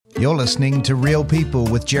You're listening to Real People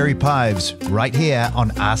with Jerry Pives, right here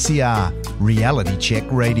on RCR, Reality Check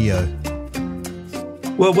Radio.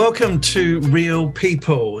 Well, welcome to Real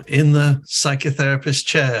People in the Psychotherapist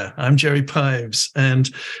Chair. I'm Jerry Pives, and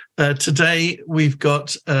today we've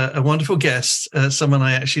got a wonderful guest, someone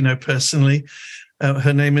I actually know personally.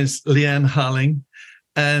 Her name is LEANNE HARLING.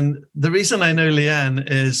 And the reason I know LEANNE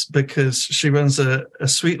is because she runs a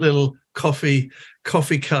sweet little coffee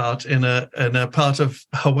cart in a part of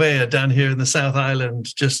Hawaii down here in the South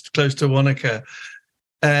Island, just close to Wanaka.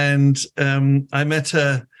 And I met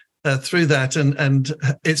her through that, and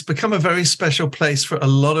it's become a very special place for a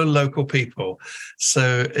lot of local people.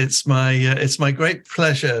 So it's my great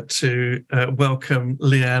pleasure to welcome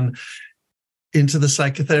LEANNE into the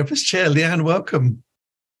Psychotherapist Chair. LEANNE, welcome.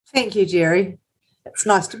 Thank you, Jerry. It's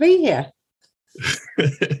nice to be here.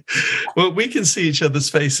 Well, we can see each other's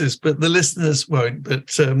faces, but the listeners won't. But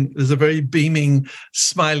there's a very beaming,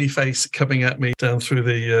 smiley face coming at me down through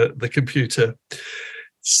the computer.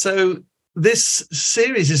 So this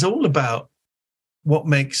series is all about what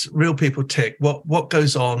makes real people tick, what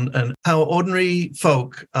goes on, and how ordinary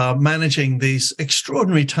folk are managing these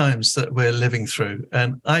extraordinary times that we're living through.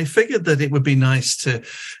 And I figured that it would be nice to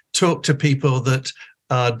talk to people that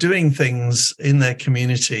are doing things in their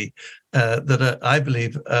community that I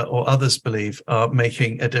believe, or others believe, are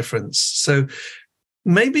making a difference. So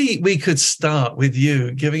maybe we could start with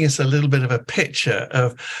you giving us a little bit of a picture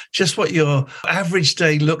of just what your average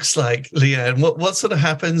day looks like, LEANNE. What sort of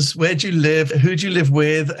happens? Where do you live? Who do you live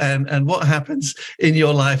with? And what happens in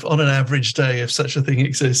your life on an average day, if such a thing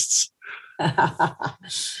exists?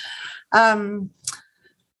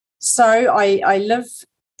 So I live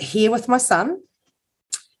here with my son.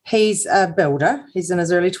 He's a builder. He's in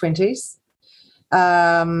his early 20s.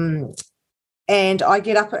 And I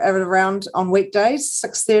get up at around on weekdays,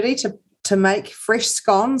 6:30 to make fresh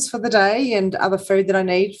scones for the day and other food that I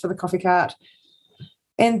need for the coffee cart.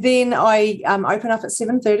 And then I open up at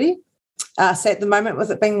 7:30. So at the moment,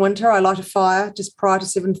 with it being winter, I light a fire just prior to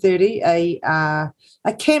 7:30, a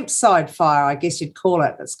campsite fire, I guess you'd call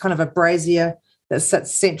it. It's kind of a brazier that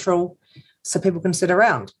sits central so people can sit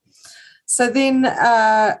around. So then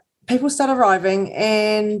people start arriving,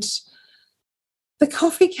 and the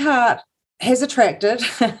coffee cart has attracted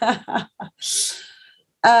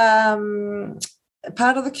part of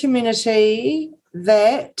the community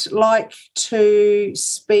that like to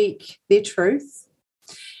speak their truth.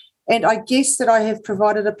 And I guess that I have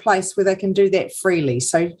provided a place where they can do that freely.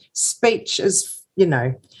 So speech is,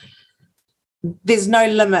 there's no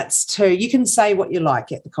limits to, you can say what you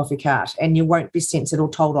like at the coffee cart and you won't be censored or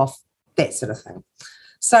told off, that sort of thing.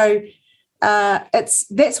 So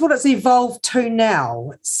that's what it's evolved to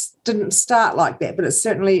now. It didn't start like that, but it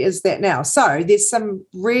certainly is that now. So there's some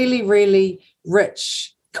really, really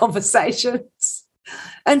rich conversations,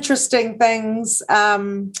 interesting things.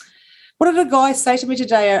 What did a guy say to me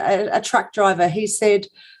today, a truck driver? He said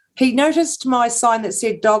he noticed my sign that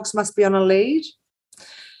said dogs must be on a lead,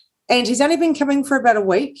 and he's only been coming for about a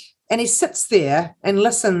week, and he sits there and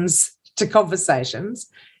listens to conversations.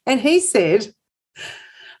 And he said,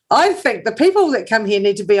 I think the people that come here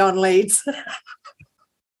need to be on leads.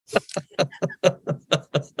 If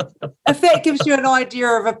that gives you an idea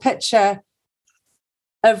of a picture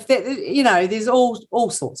of that, there's all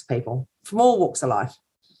sorts of people from all walks of life.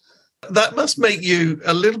 That must make you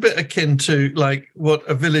a little bit akin to like what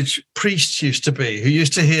a village priest used to be, who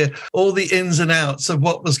used to hear all the ins and outs of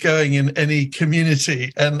what was going in any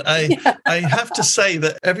community. And I have to say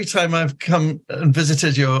that every time I've come and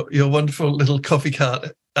visited your wonderful little coffee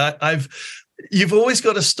cart, you've always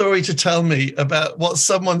got a story to tell me about what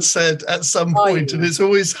someone said at some point, and it's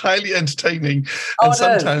always highly entertaining and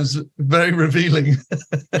sometimes very revealing.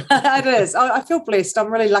 It is. I feel blessed.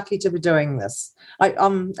 I'm really lucky to be doing this.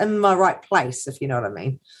 I'm in my right place, if you know what I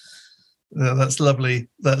mean. No, that's lovely.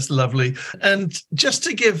 That's lovely. And just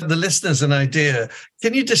to give the listeners an idea,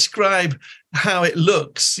 can you describe how it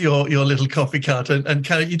looks, your little coffee cart? And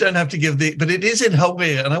kind of, you don't have to give but it is in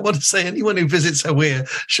Hawaii. And I want to say anyone who visits Hawaii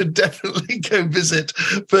should definitely go visit.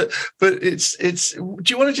 But it's. Do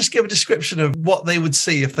you want to just give a description of what they would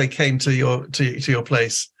see if they came to your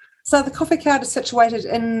place? So the coffee cart is situated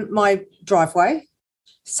in my driveway.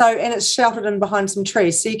 And it's sheltered in behind some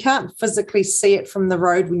trees. So you can't physically see it from the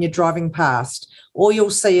road when you're driving past. All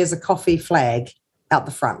you'll see is a coffee flag out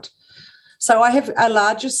the front. So I have a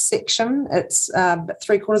larger section. It's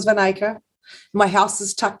 3/4 of an acre. My house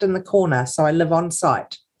is tucked in the corner, so I live on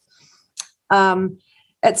site.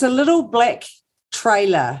 It's a little black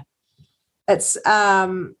trailer. It's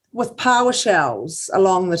with power shells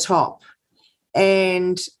along the top.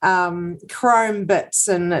 and chrome bits,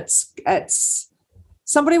 and it's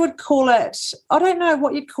somebody would call it, I don't know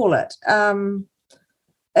what you'd call it.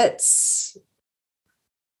 It's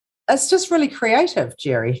just really creative,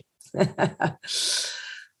 Jerry. There's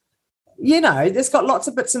got lots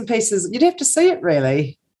of bits and pieces. You'd have to see it,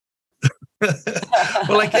 really.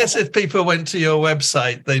 Well, I guess if people went to your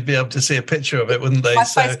website, they'd be able to see a picture of it, wouldn't they? My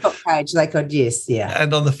Facebook page, they could, yes, yeah.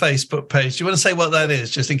 And on the Facebook page, do you want to say what that is,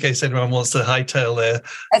 just in case anyone wants to hightail there?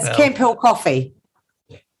 It's Camp Hill Coffee.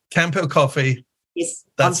 Camp Hill Coffee. Yes,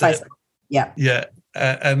 that's on Facebook. Yeah. Yeah.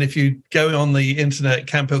 And if you go on the internet,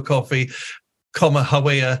 Camp Hill Coffee,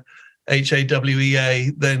 Hawea,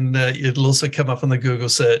 HAWEA, then it'll also come up on the Google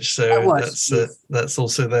search. So that's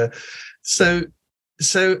also there. So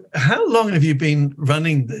how long have you been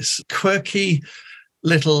running this quirky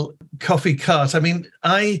little coffee cart? I mean,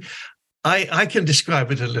 I can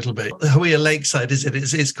describe it a little bit. The Hawea Lakeside, is it?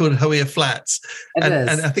 It's called Hawea Flats. And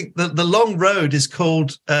I think the long road is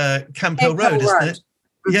called Camp Hill Road, isn't it?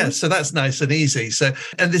 Mm-hmm. Yeah, so that's nice and easy. So,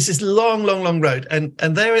 and there's this long road, and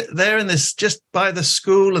there in this, just by the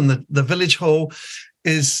school and the village hall,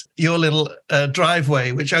 is your little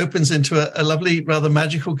driveway, which opens into a lovely, rather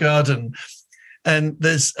magical garden. And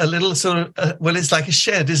there's a little sort of, it's like a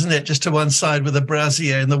shed, isn't it? Just to one side with a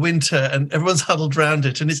brazier in the winter, and everyone's huddled around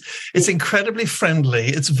it. And it's incredibly friendly.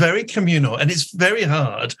 It's very communal, and it's very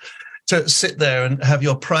hard to sit there and have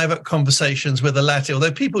your private conversations with a latte.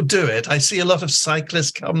 Although people do it, I see a lot of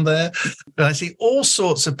cyclists come there, and I see all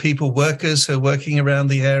sorts of people, workers who are working around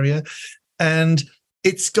the area. And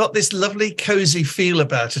it's got this lovely cozy feel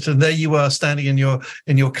about it, and there you are standing in your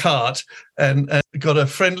cart, and got a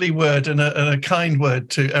friendly word and a kind word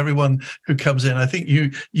to everyone who comes in. I think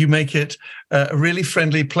you make it a really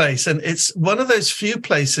friendly place, and it's one of those few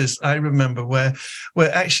places I remember where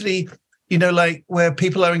actually, like where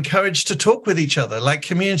people are encouraged to talk with each other, like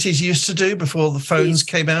communities used to do before the phones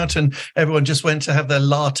came out and everyone just went to have their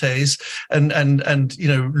lattes and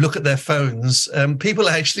look at their phones. People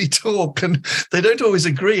actually talk, and they don't always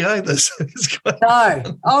agree either. So it's quite no,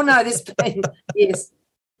 there's been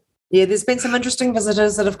there's been some interesting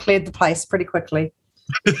visitors that have cleared the place pretty quickly.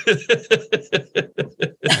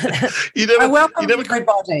 I welcome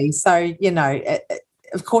everybody, so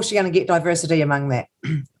of course you're going to get diversity among that.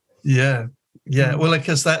 Yeah. Well,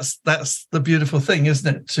 because that's the beautiful thing,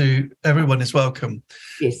 isn't it? To everyone is welcome.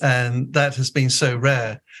 Yes. And that has been so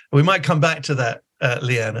rare. We might come back to that,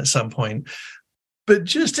 Leanne, at some point. But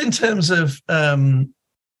just in terms of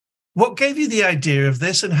what gave you the idea of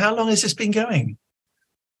this, and how long has this been going?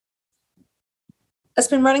 It's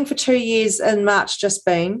been running for 2 years in March, just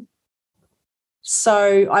been.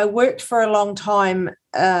 So I worked for a long time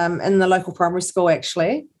in the local primary school,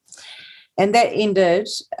 actually. And that ended,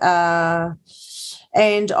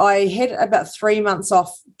 and I had about 3 months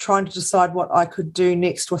off trying to decide what I could do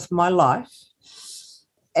next with my life.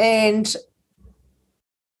 And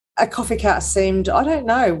a coffee cart seemed, I don't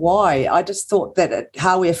know why, I just thought that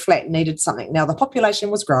Hawea Flat needed something. Now, the population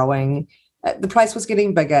was growing, the place was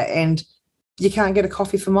getting bigger, and you can't get a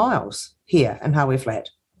coffee for miles here in Hawea Flat.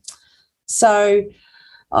 So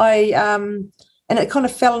and it kind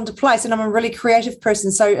of fell into place, and I'm a really creative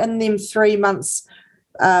person. So in them 3 months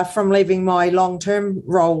from leaving my long-term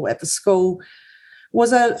role at the school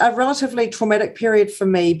was a relatively traumatic period for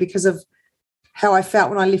me because of how I felt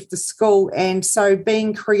when I left the school. And so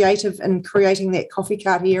being creative and creating that coffee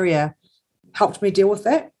cart area helped me deal with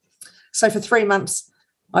that. So for 3 months,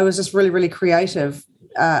 I was just really, really creative,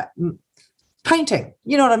 painting,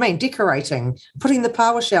 you know what I mean, decorating, putting the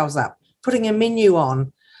power shelves up, putting a menu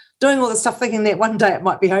on, doing all the stuff, thinking that one day it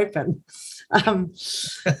might be open. And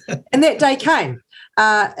that day came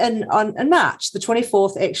in March, the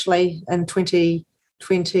 24th, actually, in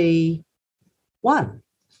 2021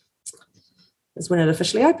 is when it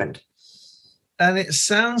officially opened. And it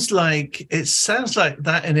sounds like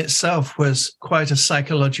that in itself was quite a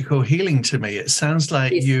psychological healing to me. It sounds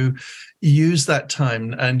like you used that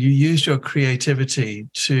time and you used your creativity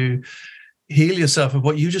to heal yourself of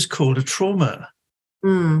what you just called a trauma.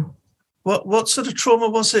 Mm. What sort of trauma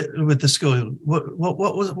was it with the school?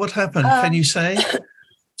 What happened? Can you say?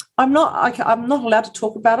 I'm not allowed to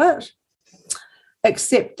talk about it,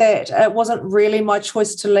 except that it wasn't really my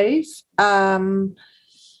choice to leave.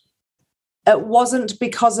 It wasn't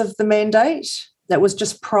because of the mandate. That was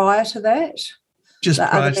just prior to that. Just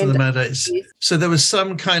prior to the mandates. Yes. So there was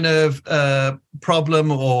some kind of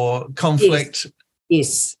problem or conflict.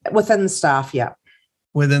 Yes, within the staff, yeah.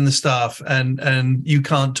 Within the staff, and you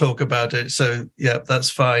can't talk about it. So, yeah, that's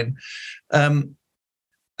fine. And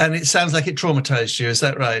it sounds like it traumatized you. Is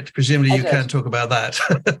that right? Presumably you can't talk about that.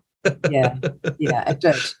 Yeah, it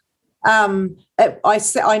did.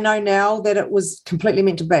 I know now that it was completely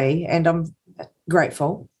meant to be, and I'm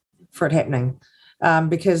grateful for it happening,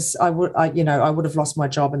 because I would have lost my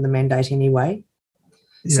job in the mandate anyway.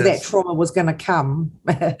 Yes. So that trauma was going to come,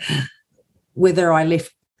 whether I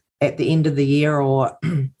left at the end of the year or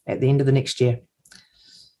at the end of the next year.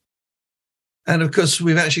 And of course,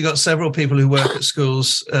 we've actually got several people who work at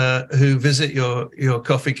schools who visit your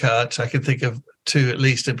coffee cart. I can think of two at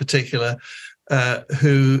least in particular,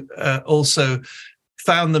 who also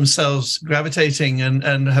found themselves gravitating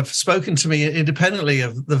and have spoken to me independently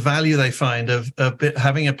of the value they find of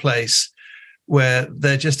having a place where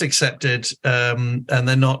they're just accepted, and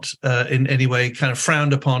they're not in any way kind of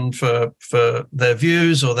frowned upon for their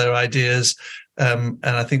views or their ideas. And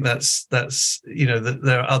I think that's that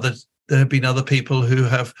there have been other people who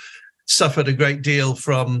have suffered a great deal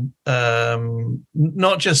from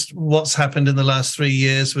not just what's happened in the last 3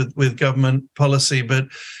 years with government policy, but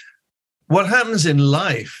what happens in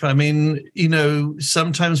life. I mean,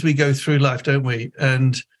 sometimes we go through life, don't we?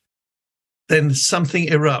 And then something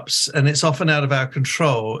erupts, and it's often out of our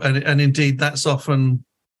control. And indeed, that's often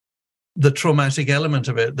the traumatic element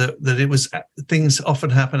of it, that it was, things often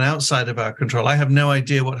happen outside of our control. I have no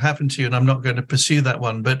idea what happened to you, and I'm not going to pursue that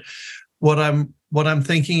one. But what I'm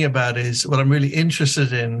thinking about is, what I'm really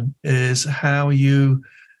interested in is how you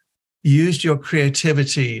used your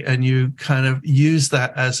creativity and you kind of use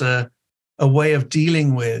that as a way of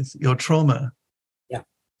dealing with your trauma. Yeah.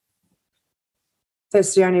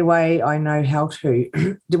 That's the only way I know how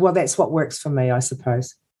to. Well, that's what works for me, I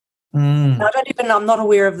suppose. I'm not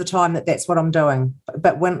aware of the time that's what I'm doing.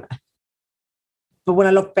 But when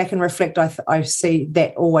I look back and reflect, I see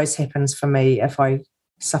that always happens for me if I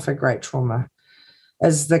suffer great trauma,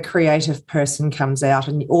 as the creative person comes out,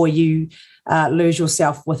 or you lose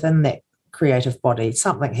yourself within that creative body.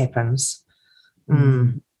 Something happens,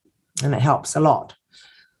 and it helps a lot.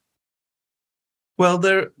 Well,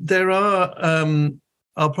 there are.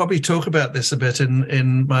 I'll probably talk about this a bit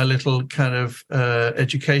in my little kind of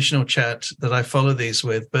educational chat that I follow these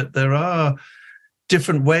with, but there are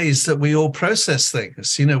different ways that we all process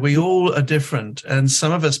things. We all are different, and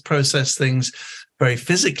some of us process things very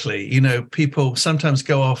physically. People sometimes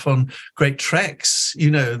go off on great treks.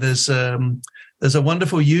 There's a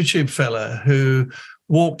wonderful YouTube fella who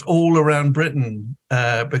walked all around Britain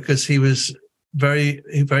because he was very,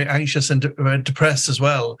 very anxious and very depressed as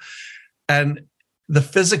well. And the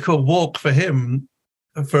physical walk for him,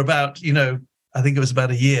 for about, I think it was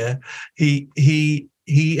about a year, he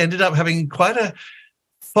ended up having quite a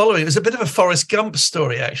following. It was a bit of a Forrest Gump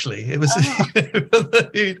story, actually. It was,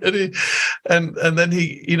 and then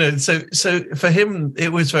he, so for him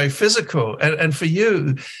it was very physical, and for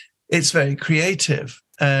you, it's very creative,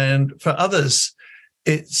 and for others,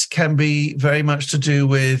 it can be very much to do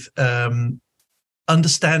with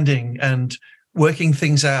understanding and working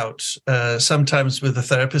things out. Sometimes with a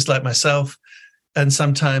therapist like myself, and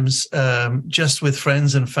sometimes just with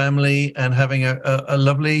friends and family, and having a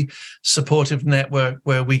lovely supportive network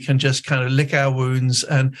where we can just kind of lick our wounds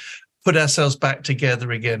and put ourselves back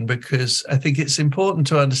together again. Because I think it's important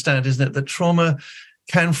to understand, isn't it, that trauma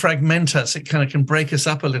can fragment us. It kind of can break us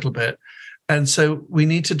up a little bit. And so we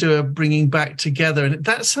need to do a bringing back together. And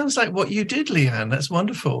that sounds like what you did, Leanne. That's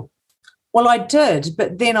wonderful. Well, I did,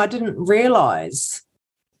 but then I didn't realise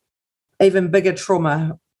even bigger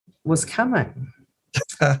trauma was coming.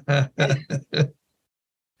 But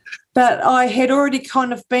I had already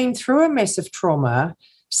kind of been through a massive trauma,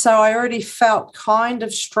 so I already felt kind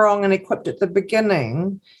of strong and equipped at the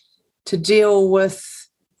beginning to deal with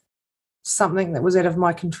something that was out of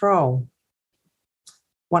my control.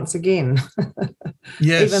 Once again,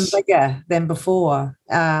 yes. Even bigger than before.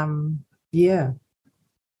 Yeah.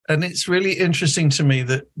 And it's really interesting to me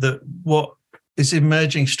that what is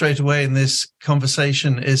emerging straight away in this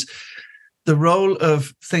conversation is the role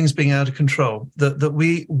of things being out of control, that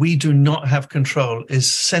we do not have control,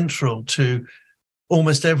 is central to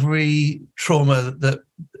almost every trauma that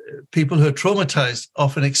people who are traumatized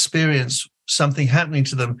often experience. Something happening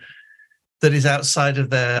to them that is outside of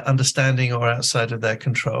their understanding or outside of their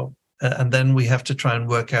control. And then we have to try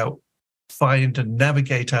and find and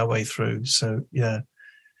navigate our way through. So, yeah.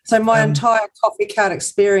 So my entire coffee cart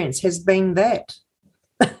experience has been that.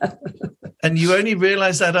 And you only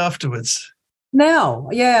realise that afterwards? Now,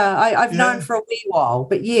 yeah. I've known for a wee while,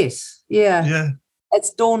 but yes, yeah. Yeah.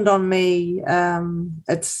 It's dawned on me.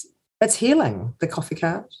 It's healing, the coffee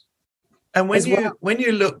cart. And when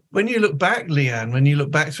you look back, Leanne, when you look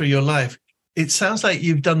back through your life, it sounds like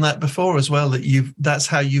you've done that before as well, that's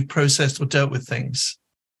how you've processed or dealt with things.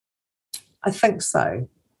 I think so.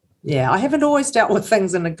 Yeah, I haven't always dealt with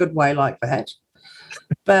things in a good way like that.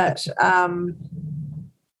 But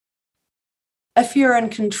if you're in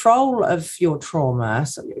control of your trauma,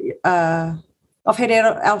 I've had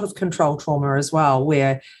out of control trauma as well,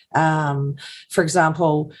 where, for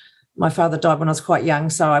example, my father died when I was quite young,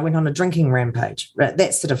 so I went on a drinking rampage,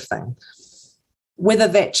 that sort of thing. Whether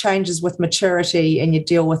that changes with maturity and you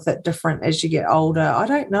deal with it different as you get older, I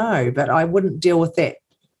don't know, but I wouldn't deal with that.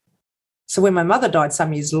 So when my mother died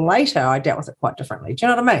some years later, I dealt with it quite differently. Do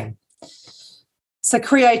you know what I mean? So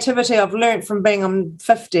creativity, I've learned from being in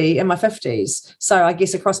my 50s. So I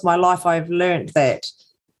guess across my life, I've learned that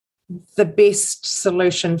the best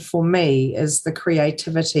solution for me is the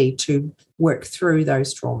creativity to work through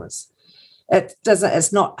those traumas.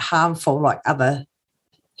 It's not harmful like other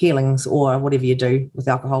healings or whatever you do with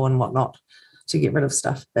alcohol and whatnot to get rid of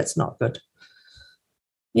stuff. That's not good.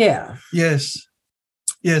 Yeah. Yes.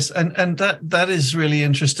 And that is really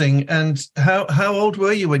interesting. And how old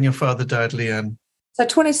were you when your father died, Leanne? So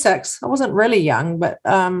 26. I wasn't really young, but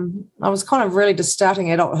I was kind of really just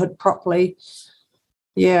starting adulthood properly.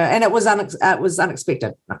 Yeah, and it was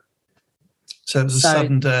unexpected. So it was a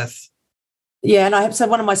sudden death. Yeah, and so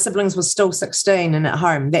one of my siblings was still 16 and at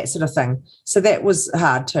home, that sort of thing. So that was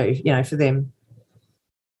hard too, for them.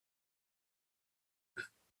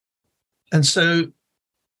 And so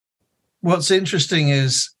what's interesting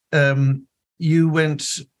is you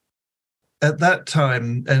went at that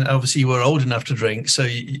time, and obviously you were old enough to drink, so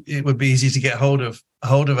it would be easy to get hold of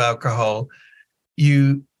alcohol.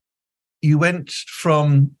 You went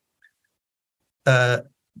from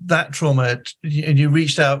that trauma, and you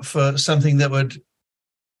reached out for something that would,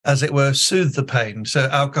 as it were, soothe the pain. So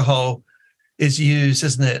alcohol is used,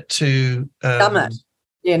 isn't it, to numb it.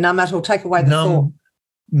 Yeah, numb it or take away the thought.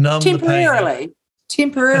 Numb temporarily. the pain.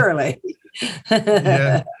 Temporarily.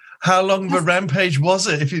 Yeah. How long of a rampage was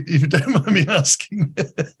it, if you don't mind me asking?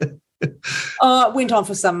 It went on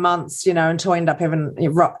for some months, until I ended up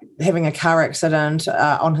having a car accident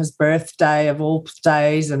on his birthday of all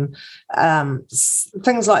days, and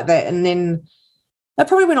things like that. And then it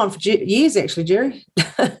probably went on for years, actually, Jerry.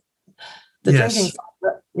 Drinking.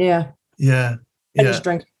 Yeah. Yeah. Just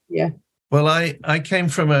drinking. Yeah. Well, I came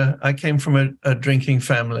from a drinking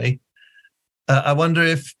family. I wonder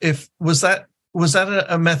if was that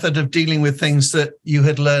a method of dealing with things that you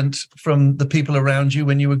had learned from the people around you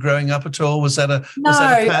when you were growing up at all? Was that a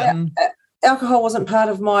pattern? Alcohol wasn't part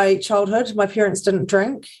of my childhood. My parents didn't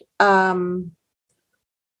drink. How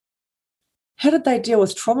did they deal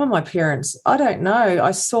with trauma, my parents? I don't know.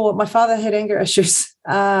 I saw my father had anger issues,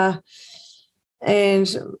 and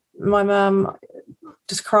my mum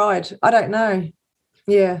just cried. I don't know.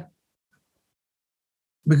 Yeah.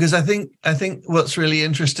 Because I think what's really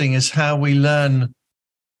interesting is how we learn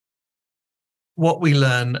what we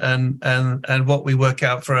learn and what we work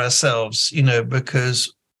out for ourselves,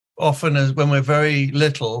 because often when we're very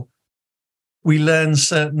little, we learn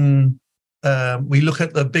we look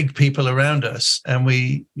at the big people around us and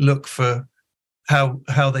we look for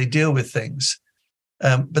how they deal with things.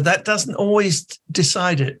 But that doesn't always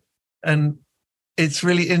decide it. And it's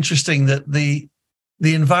really interesting that the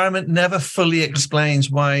environment never fully explains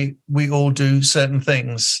why we all do certain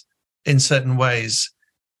things in certain ways.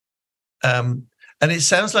 And it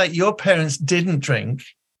sounds like your parents didn't drink.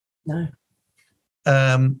 No.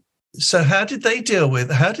 So how did they deal with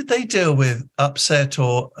upset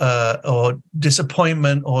or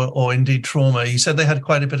disappointment or indeed trauma? You said they had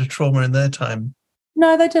quite a bit of trauma in their time.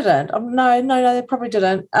 No, they didn't. No, they probably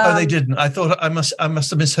didn't. They didn't. I thought I must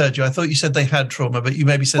have misheard you. I thought you said they had trauma, but you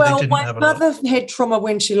maybe said they didn't have a lot. My mother had trauma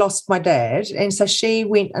when she lost my dad, and so she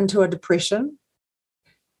went into a depression.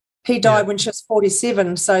 He died when she was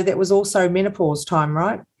 47, so that was also menopause time,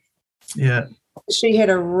 right? Yeah. She had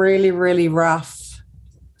a really, really rough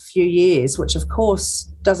few years, which of course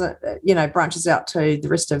doesn't, branches out to the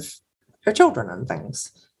rest of her children and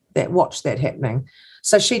things that watch that happening.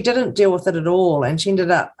 So she didn't deal with it at all, and she ended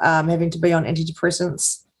up having to be on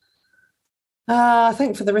antidepressants, I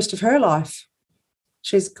think, for the rest of her life.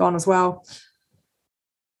 She's gone as well.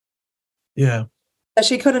 Yeah.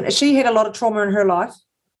 So she had a lot of trauma in her life,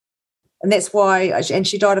 and that's why, and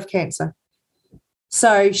she died of cancer.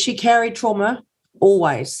 So she carried trauma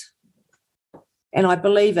always, and I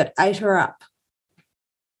believe it ate her up.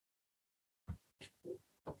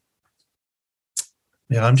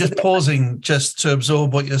 Yeah, I'm just pausing just to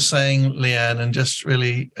absorb what you're saying, Leanne, and just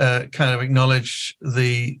really kind of acknowledge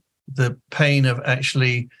the pain of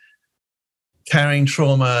actually carrying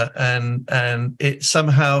trauma and it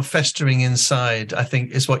somehow festering inside, I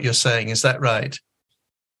think is what you're saying. Is that right?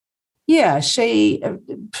 Yeah, she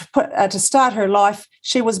to start her life,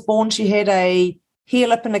 she was born, she had a hair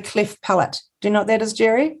lip and a cleft palate. Do you know what that is,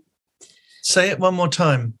 Jerry? Say it one more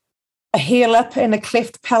time. A hair lip and a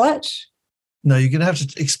cleft palate. No, you're going to have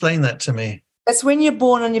to explain that to me. It's when you're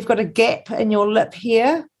born and you've got a gap in your lip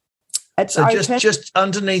here. It's so open. just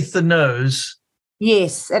underneath the nose.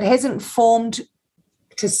 Yes, it hasn't formed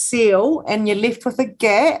to seal, and you're left with a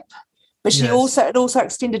gap. But it also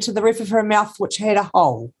extended to the roof of her mouth, which had a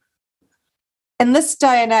hole. In this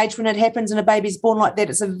day and age, when it happens and a baby's born like that,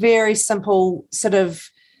 it's a very simple sort of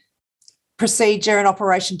procedure and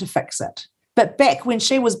operation to fix it. But back when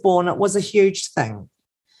she was born, it was a huge thing.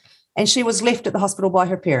 And she was left at the hospital by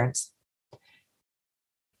her parents.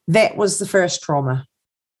 That was the first trauma.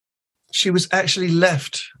 She was actually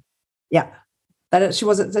left. Yeah. She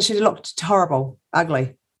looked horrible,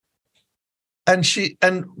 ugly. And she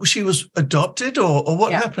was adopted, or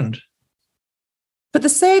what happened? But the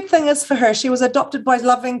sad thing is for her, she was adopted by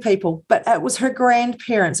loving people, but it was her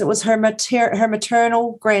grandparents. It was her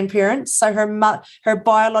maternal grandparents, so her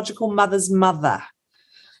biological mother's mother.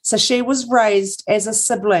 So she was raised as a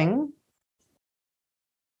sibling,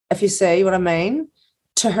 if you see what I mean,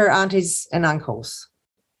 to her aunties and uncles.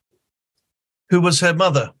 Who was her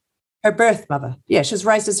mother? Her birth mother. Yeah, she was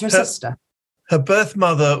raised as her sister. Her birth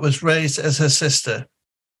mother was raised as her sister.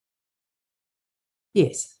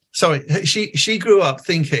 Yes. Sorry, she grew up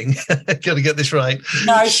thinking, got to get this right.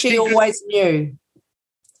 No, she always knew.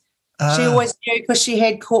 She always knew because she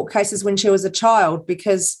had court cases when she was a child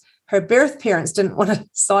because her birth parents didn't want to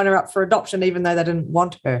sign her up for adoption even though they didn't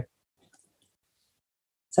want her.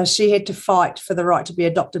 So she had to fight for the right to be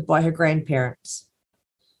adopted by her grandparents.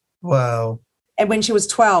 Wow. And when she was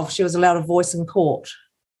 12, she was allowed a voice in court.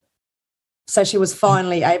 So she was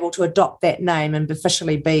finally able to adopt that name and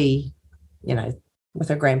officially be, with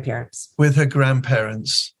her grandparents. With her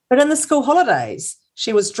grandparents. But in the school holidays,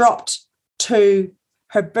 she was dropped to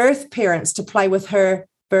her birth parents to play with her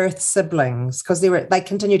birth siblings because they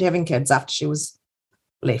continued having kids after she was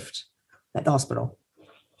left at the hospital.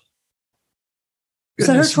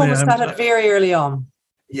 Goodness so her trauma started very early on.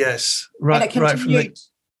 Yes, right. And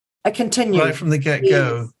it continued right from the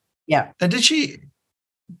get-go. Yes. Yeah. And did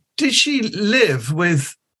she live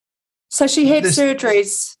with? So she had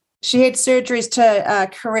surgeries. She had surgeries to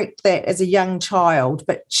correct that as a young child,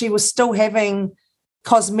 but she was still having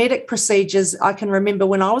cosmetic procedures. I can remember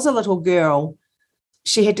when I was a little girl,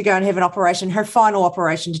 she had to go and have an operation, her final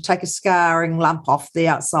operation, to take a scarring lump off the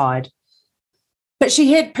outside. But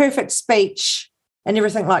she had perfect speech and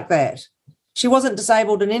everything like that. She wasn't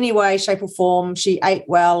disabled in any way, shape or form. She ate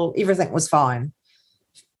well. Everything was fine.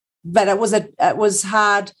 But it was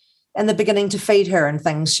hard in the beginning to feed her and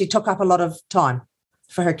things. She took up a lot of time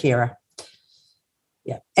for her carer.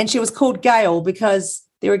 Yeah. And she was called Gale because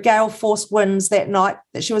there were gale force winds that night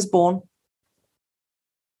that she was born.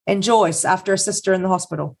 And Joyce after her sister in the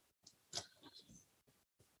hospital.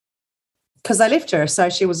 Because they left her, so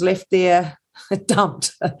she was left there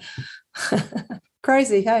dumped.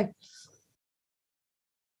 Crazy, hey?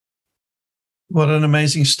 What an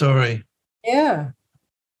amazing story. Yeah.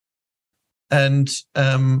 And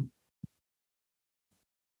to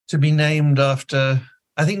be named after,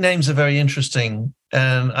 I think names are very interesting.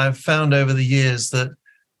 And I've found over the years that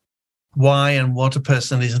why and what a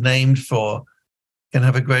person is named for can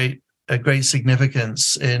have a great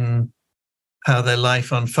significance in how their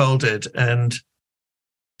life unfolded. And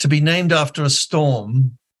to be named after a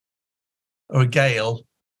storm or a gale,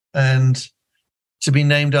 and to be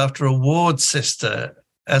named after a ward sister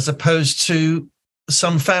as opposed to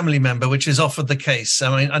some family member, which is often the case.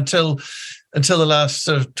 I mean, until the last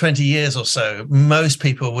sort of 20 years or so, most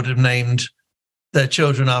people would have named their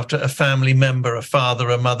children after a family member, a father,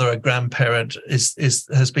 a mother, a grandparent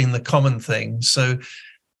has been the common thing. So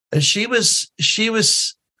she was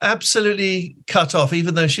absolutely cut off,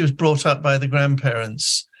 even though she was brought up by the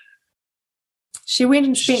grandparents. She went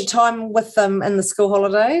and spent time with them in the school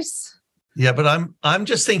holidays. Yeah, but I'm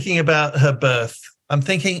just thinking about her birth. I'm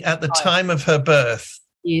thinking at the time of her birth.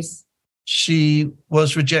 Yes. She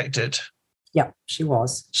was rejected. Yeah, she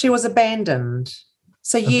was. She was abandoned.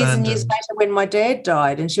 So years and years later, when my dad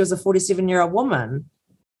died and she was a 47-year-old woman,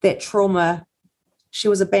 that trauma, she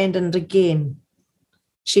was abandoned again.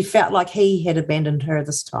 She felt like he had abandoned her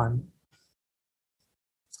this time.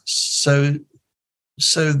 So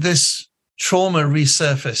this trauma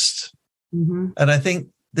resurfaced. Mm-hmm. And I think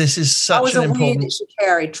this is such an important... I was aware that she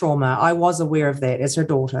carried trauma. I was aware of that as her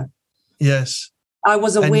daughter. Yes. I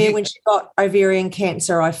was aware when she got ovarian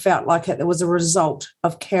cancer, I felt like it was a result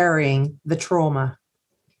of carrying the trauma.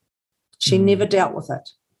 She never dealt with it.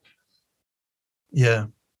 Yeah.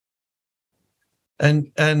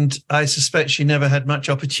 And I suspect she never had much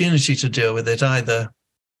opportunity to deal with it either.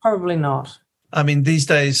 Probably not. I mean, these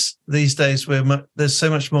days, there's so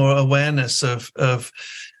much more awareness of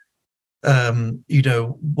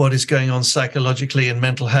what is going on psychologically and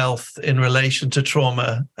mental health in relation to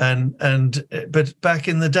trauma. But back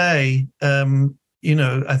in the day,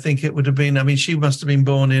 I think it would have been. I mean, she must have been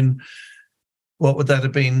born in, what would that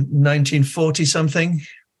have been? 1940 something.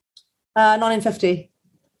 1950.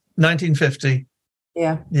 1950.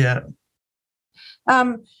 Yeah. Yeah.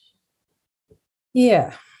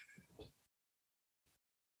 Yeah.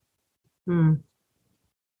 Hmm.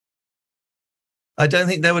 I don't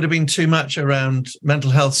think there would have been too much around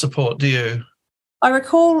mental health support, do you? I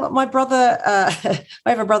recall my brother, I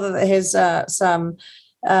have a brother that has some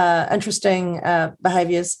interesting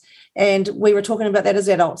behaviours, and we were talking about that as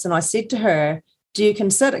adults, and I said to her, do you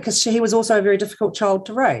consider, because he was also a very difficult child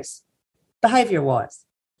to raise, behaviour-wise.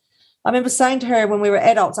 I remember saying to her when we were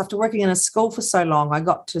adults, after working in a school for so long, I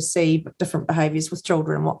got to see different behaviours with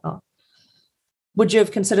children and whatnot. Would you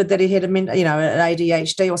have considered that he had an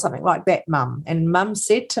ADHD or something like that, Mum? And Mum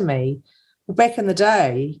said to me, well, back in the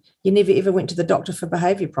day, you never ever went to the doctor for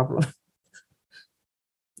behaviour problem.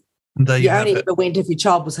 You only ever went if your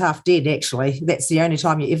child was half dead, actually. That's the only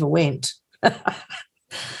time you ever went.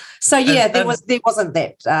 So, yeah, there wasn't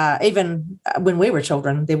that. Even when we were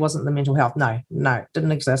children, there wasn't the mental health. No, it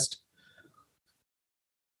didn't exist.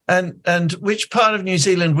 And which part of New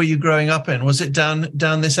Zealand were you growing up in? Was it down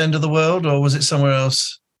this end of the world, or was it somewhere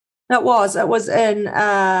else? It was in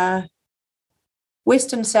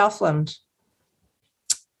Western Southland.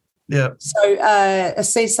 Yeah. So a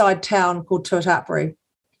seaside town called Tuatapere,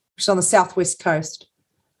 which is on the southwest coast.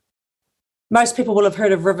 Most people will have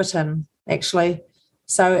heard of Riverton, actually.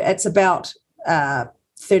 So it's about a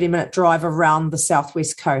 30-minute drive around the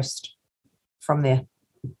southwest coast from there.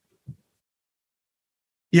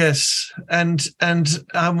 Yes, and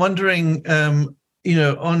I'm wondering,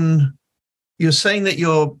 you're saying that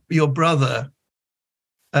your brother,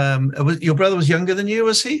 your brother was younger than you,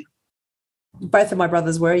 was he? Both of my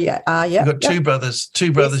brothers were, yeah. You've got two brothers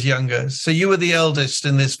yes. Younger. So you were the eldest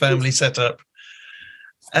in this family yes. setup,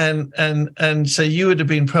 and so you would have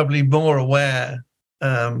been probably more aware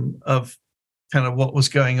of kind of what was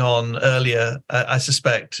going on earlier. I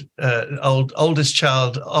suspect oldest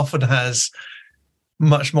child often has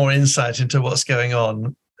much more insight into what's going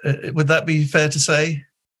on. Would that be fair to say?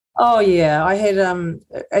 Oh yeah, I had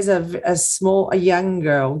as a young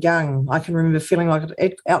girl, I can remember feeling like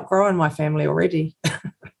I'd outgrown my family already.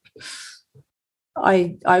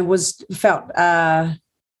 I felt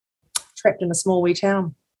trapped in a small wee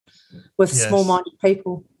town with yes. small-minded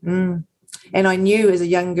people, and I knew as a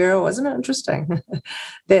young girl, isn't it interesting,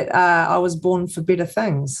 that I was born for better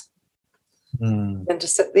things. Than to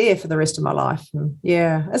sit there for the rest of my life. And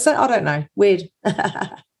yeah, I don't know, weird.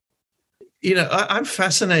 I'm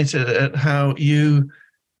fascinated at how you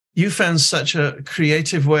found such a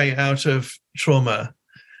creative way out of trauma,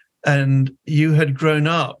 and you had grown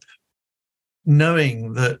up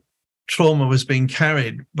knowing that trauma was being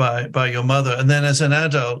carried by your mother, and then as an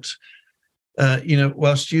adult,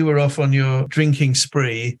 whilst you were off on your drinking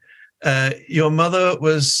spree, your mother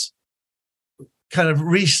was kind of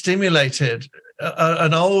re-stimulated.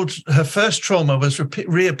 Her first trauma was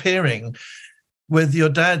reappearing with your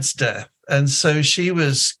dad's death, and so she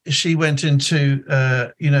went into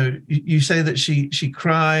you say that she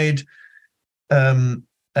cried, and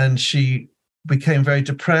she became very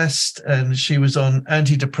depressed, and she was on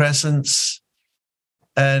antidepressants,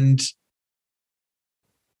 and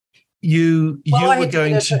you were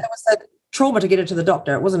going to. It was a trauma to get her to the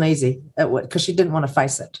doctor. It wasn't easy, because she didn't want to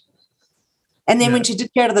face it. And then when she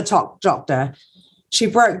did go to the doctor, she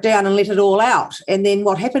broke down and let it all out. And then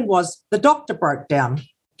what happened was the doctor broke down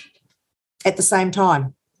at the same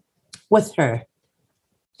time with her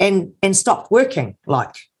and stopped working,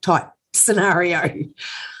 like type scenario,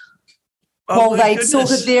 while they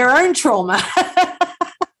sorted their own trauma.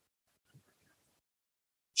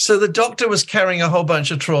 So the doctor was carrying a whole bunch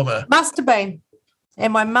of trauma. Must have been.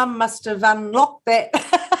 And my mum must have unlocked that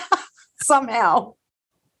somehow.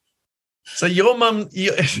 So your mum,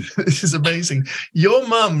 this is amazing. Your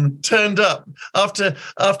mum turned up after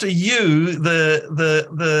you,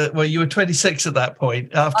 you were 26 at that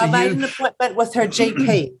point. I made an appointment with her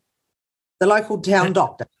GP, the local town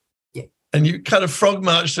doctor. Yeah. And you kind of frog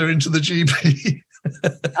marched her into the GP.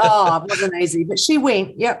 Oh, it wasn't easy, but she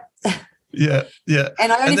went. Yep. Yeah.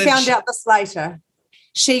 And I only found out this later.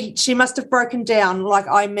 She must have broken down,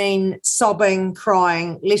 sobbing,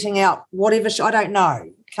 crying, letting out whatever. I don't know.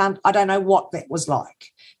 I don't know what that was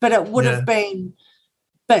like, but it would have been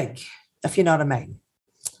big. if you know what I mean.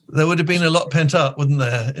 There would have been a lot pent up, wouldn't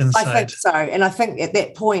there, inside? I think so. And I think at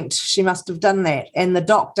that point she must have done that. And the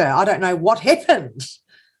doctor, I don't know what happened,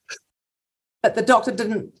 but the doctor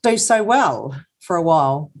didn't do so well for a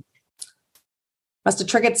while. Must have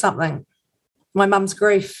triggered something. My mum's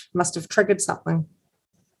grief must have triggered something.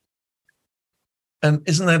 And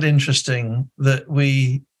isn't that interesting that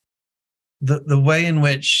the way in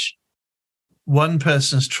which one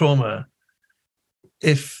person's trauma,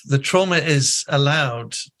 if the trauma is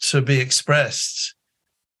allowed to be expressed,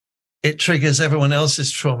 it triggers everyone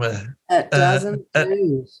else's trauma. It doesn't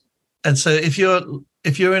do. And so if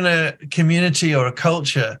you're in a community or a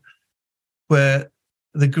culture where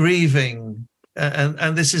the grieving,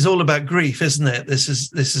 and this is all about grief, isn't it? This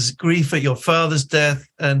is grief at your father's death,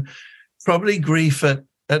 and probably grief at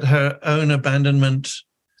her own abandonment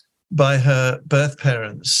by her birth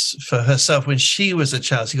parents for herself when she was a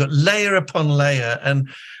child. So you've got layer upon layer, and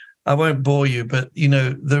I won't bore you, but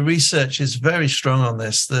the research is very strong on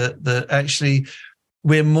this, that actually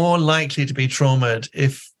we're more likely to be traumatized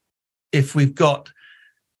if we've got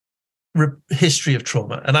history of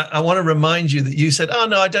trauma. And I want to remind you that you said, oh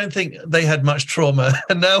no, I don't think they had much trauma,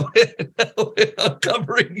 and now we're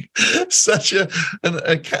uncovering such not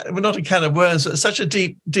a can of worms, but such a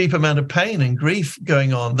deep amount of pain and grief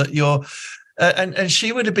going on that you're and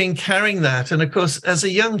she would have been carrying that. And of course, as a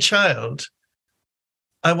young child,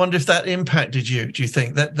 I wonder if that impacted you. Do you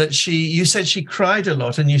think that you said she cried a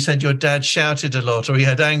lot, and you said your dad shouted a lot, or he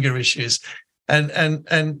had anger issues?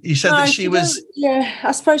 And you said that she was... Yeah,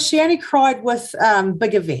 I suppose she only cried with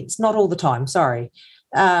big events, not all the time, sorry.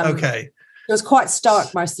 Okay. It was quite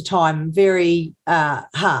stoic most of the time, very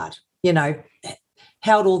hard,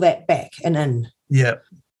 held all that back and in. Yeah.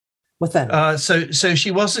 Within. So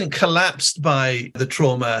she wasn't collapsed by the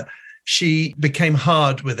trauma. She became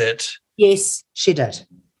hard with it. Yes, she did.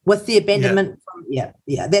 With the abandonment. Yeah,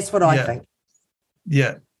 that's what I think.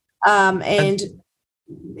 Yeah. And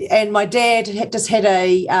my dad just had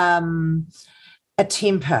a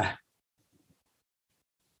temper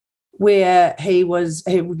where he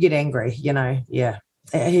would get angry, he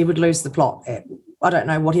would lose the plot at, I don't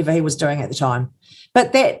know, whatever he was doing at the time.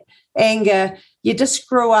 But that anger, you just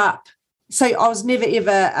grew up. So I was never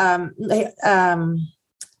ever,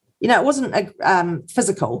 it wasn't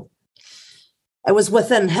physical. It was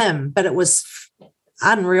within him, but it was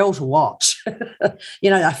unreal to watch,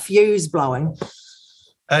 a fuse blowing.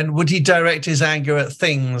 And would he direct his anger at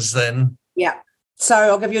things then? Yeah. So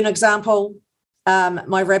I'll give you an example.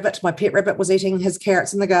 My pet rabbit, was eating his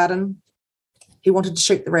carrots in the garden. He wanted to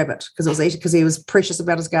shoot the rabbit because he was precious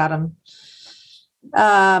about his garden.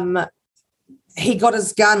 He got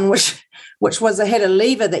his gun, which had a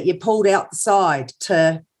lever that you pulled out the side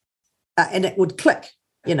and it would click,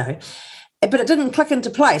 but it didn't click into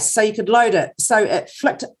place, so you could load it. So it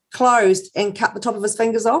flicked closed and cut the top of his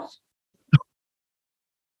fingers off.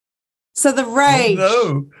 So the rage,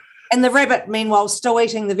 and the rabbit, meanwhile, still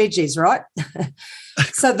eating the veggies, right?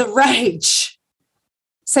 So the rage.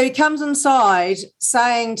 So he comes inside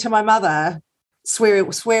saying to my mother, swear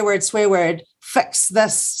word, fix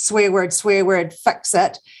this, swear word, fix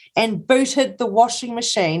it, and booted the washing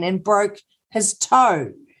machine and broke his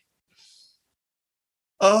toe.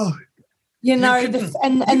 Oh,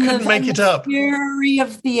 couldn't make it up. The fury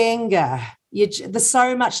of the anger, there's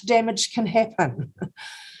so much damage can happen.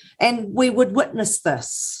 And we would witness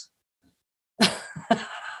this.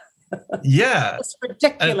 Yeah. It's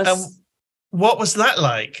ridiculous. And what was that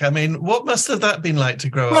like? I mean, what must have that been like to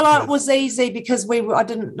grow up Well, with? it was easy because I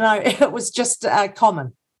didn't know. It was just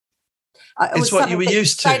common. It's what you were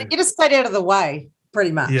used to. You just stayed out of the way,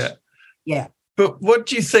 pretty much. Yeah. Yeah. But what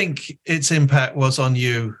do you think its impact was on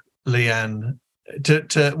you, Leanne?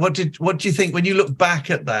 What do you think when you look back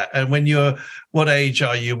at that, and what age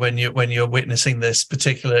are you when you're witnessing this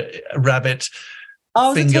particular rabbit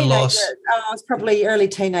finger loss? I was probably early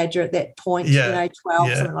teenager at that point. 12,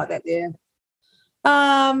 something like that. There.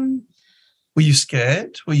 Were you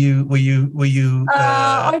scared? Were you?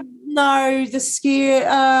 No, the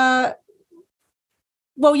scare.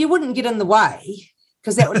 Well, you wouldn't get in the way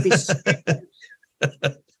because that would be.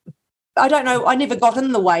 I don't know. I never got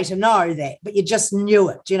in the way to know that, but you just knew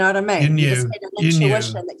it. Do you know what I mean? You knew. You just had an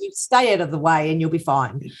intuition that you'd stay out of the way and you'll be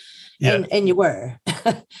fine. Yeah. And you were.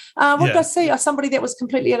 What did I see? Somebody that was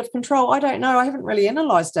completely out of control? I don't know. I haven't really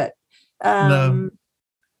analysed it. No.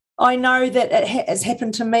 I know that it has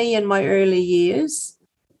happened to me in my early years,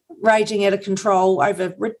 raging out of control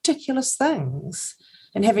over ridiculous things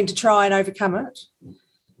and having to try and overcome it.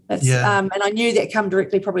 And I knew that come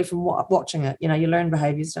directly probably from watching it. You learn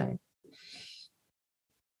behaviours, don't you?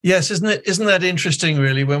 Yes, isn't that interesting,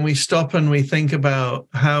 really, when we stop and we think about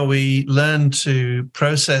how we learn to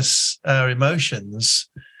process our emotions,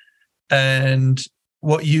 and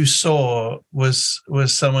what you saw was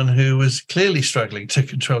someone who was clearly struggling to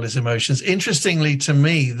control his emotions. Interestingly to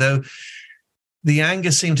me, though, the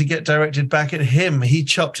anger seemed to get directed back at him. He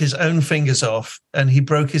chopped his own fingers off and he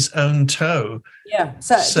broke his own toe. Yeah.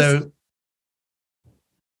 So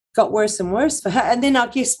got worse and worse for her. And then I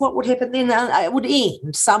guess what would happen then, it would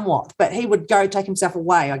end somewhat, but he would go take himself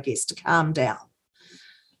away, I guess, to calm down.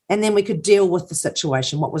 And then we could deal with the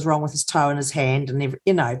situation, what was wrong with his toe and his hand and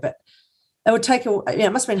but it would take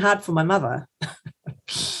it must have been hard for my mother.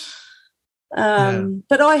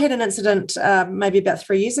 But I had an incident maybe about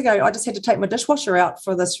 3 years ago. I just had to take my dishwasher out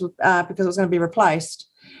for this because it was going to be replaced.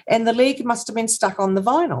 And the leg must have been stuck on the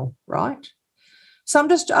vinyl, right? So I'm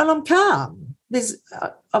calm.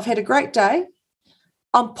 I've had a great day.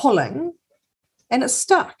 I'm pulling and it's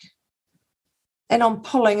stuck. And I'm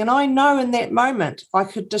pulling, and I know in that moment I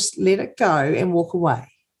could just let it go and walk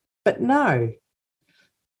away. But no,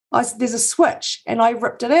 there's a switch, and I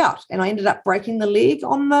ripped it out, and I ended up breaking the leg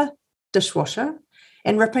on the dishwasher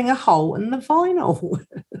and ripping a hole in the vinyl,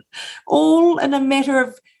 all in a matter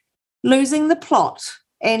of losing the plot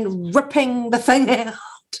and ripping the thing out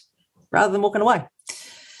rather than walking away.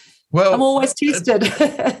 Well, I'm always tested.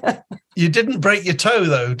 You didn't break your toe,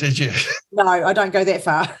 though, did you? No, I don't go that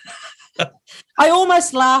far. I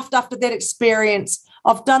almost laughed after that experience.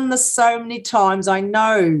 I've done this so many times. I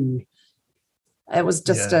know it was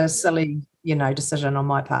just a silly, decision on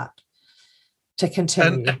my part to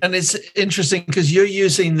continue. And it's interesting because you're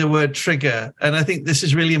using the word trigger. And I think this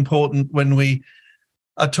is really important when we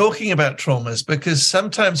are talking about traumas, because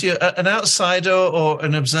sometimes you're an outsider or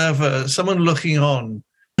an observer, someone looking on,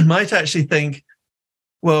 might actually think,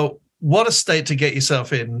 well, what a state to get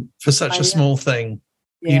yourself in for such a small thing,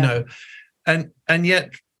 and yet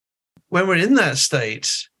when we're in that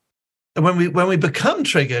state, and when we become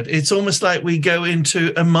triggered, it's almost like we go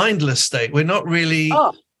into a mindless state. We're not really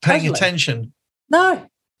paying attention. No.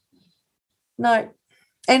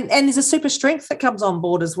 And there's a super strength that comes on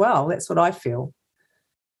board as well. That's what I feel.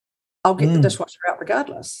 I'll get the dishwasher out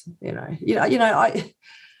regardless, and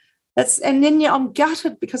then I'm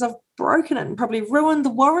gutted because I've broken it and probably ruined the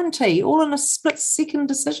warranty, all in a split-second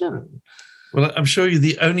decision. Well, I'm sure you're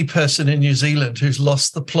the only person in New Zealand who's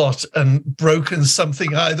lost the plot and broken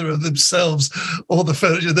something either of themselves or the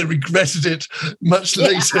furniture. They regretted it much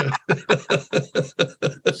later.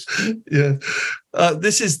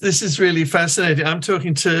 This is really fascinating. I'm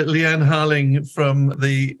talking to Leanne Harling from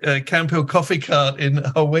the Camp Hill Coffee Cart in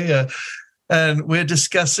Hawaii. And we're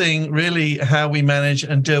discussing really how we manage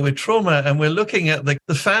and deal with trauma. And we're looking at the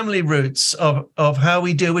family roots of how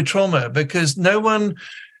we deal with trauma, because no one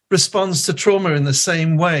responds to trauma in the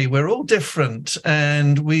same way. We're all different,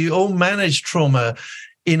 and we all manage trauma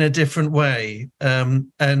in a different way.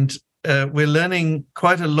 And we're learning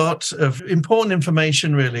quite a lot of important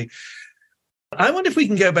information, really. I wonder if we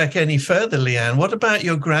can go back any further, Leanne. What about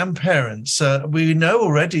your grandparents? We know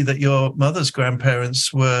already that your mother's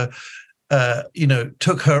grandparents were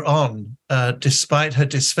took her on despite her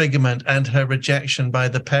disfigurement and her rejection by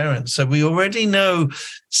the parents. So we already know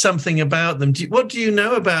something about them. What do you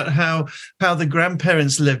know about how the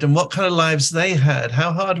grandparents lived and what kind of lives they had?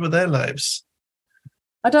 How hard were their lives?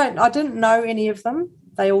 I didn't know any of them.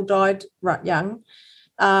 They all died right young.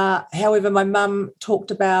 However, my mum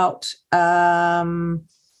talked about her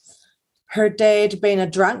dad being a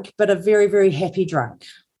drunk, but a very, very happy drunk.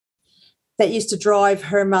 That used to drive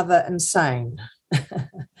her mother insane.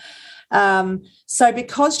 So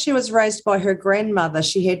because she was raised by her grandmother,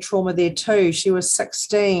 she had trauma there too. She was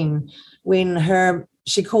 16 when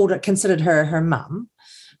she considered her mum,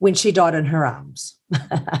 when she died in her arms.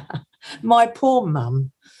 My poor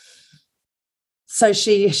mum. So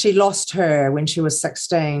she lost her when she was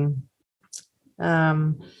 16.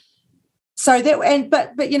 So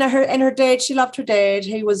that her dad, she loved her dad.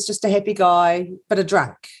 He was just a happy guy, but a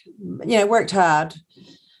drunk. Worked hard,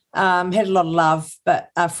 had a lot of love, but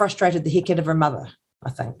frustrated the heck out of her mother, I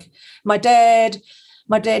think. My dad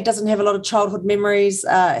doesn't have a lot of childhood memories.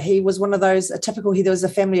 He was one of those there was a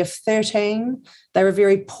family of 13. They were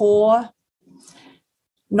very poor.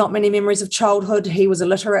 Not many memories of childhood. He was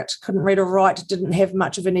illiterate, couldn't read or write, didn't have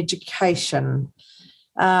much of an education.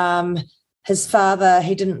 His father,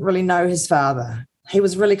 he didn't really know his father. He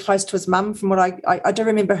was really close to his mum. From what I do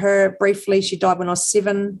remember her briefly. She died when I was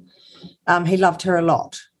 7. He loved her a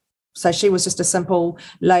lot. So she was just a simple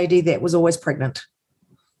lady that was always pregnant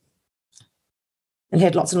and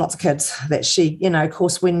had lots and lots of kids that she, of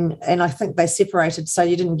course, and I think they separated, so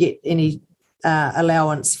you didn't get any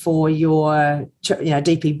allowance for your,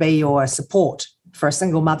 DPB or support for a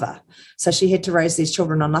single mother. So she had to raise these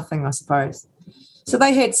children on nothing, I suppose. So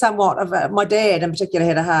they had somewhat of my dad in particular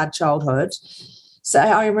had a hard childhood. So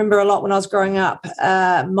I remember a lot when I was growing up,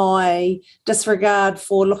 my disregard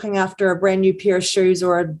for looking after a brand new pair of shoes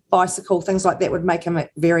or a bicycle, things like that would make him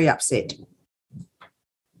very upset.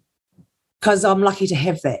 Because I'm lucky to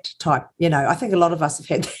have that type. I think a lot of us have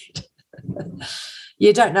had that.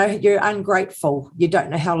 You don't know, you're ungrateful. You don't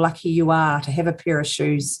know how lucky you are to have a pair of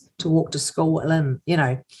shoes to walk to school in,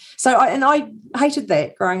 So I hated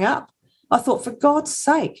that growing up. I thought, for God's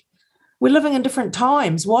sake, we're living in different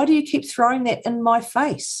times. Why do you keep throwing that in my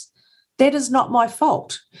face? That is not my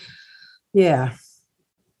fault. Yeah.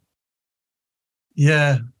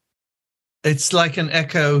 Yeah. It's like an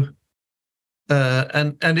echo.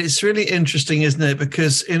 And it's really interesting, isn't it?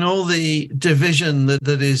 Because in all the division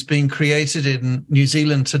that is being created in New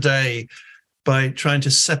Zealand today by trying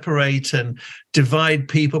to separate and divide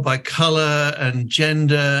people by colour and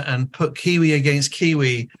gender and put Kiwi against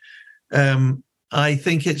Kiwi, I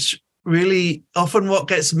think it's really often what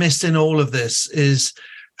gets missed in all of this is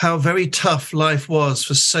how very tough life was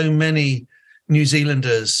for so many New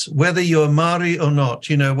Zealanders, whether you're Māori or not,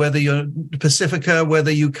 whether you're Pacifica, whether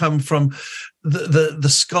you come from the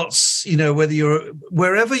Scots, whether you're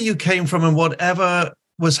wherever you came from and whatever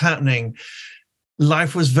was happening,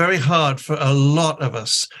 life was very hard for a lot of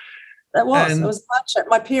us. It was hardship.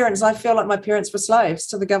 I feel like my parents were slaves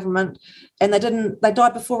to the government, and they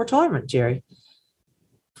died before retirement, Jerry.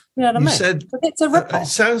 You know what I mean? Said, but that's a rip-off. It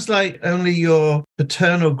sounds like only your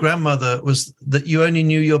paternal grandmother you only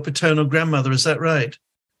knew your paternal grandmother. Is that right?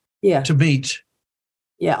 Yeah. To meet.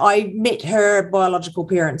 Yeah, I met her biological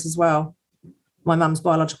parents as well. My mum's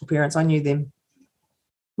biological parents, I knew them.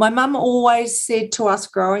 My mum always said to us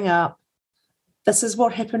growing up, this is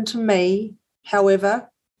what happened to me.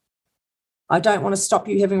 However, I don't want to stop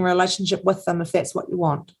you having a relationship with them if that's what you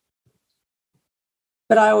want.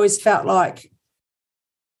 But I always felt like,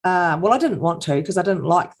 I didn't want to because I didn't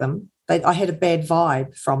like them. I had a bad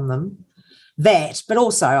vibe from them. But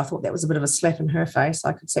also I thought that was a bit of a slap in her face.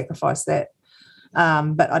 I could sacrifice that.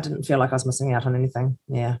 But I didn't feel like I was missing out on anything.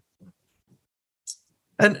 Yeah.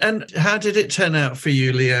 And how did it turn out for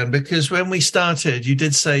you, Leanne? Because when we started, you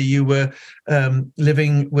did say you were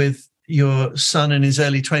living with your son in his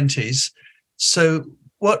early 20s. So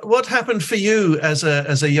what happened for you as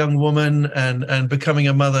a young woman and becoming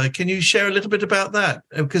a mother? Can you share a little bit about that?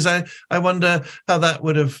 Because I wonder how that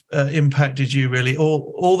would have impacted you, really.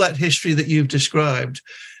 All that history that you've described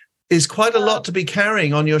is quite a lot to be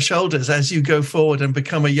carrying on your shoulders as you go forward and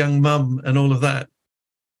become a young mum and all of that.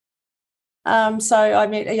 So I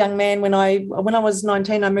met a young man when I was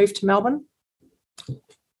 19. I moved to Melbourne,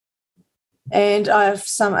 and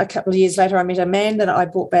a couple of years later, I met a man that I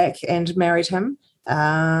brought back and married him.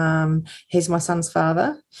 He's my son's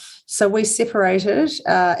father. So we separated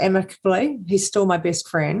amicably. He's still my best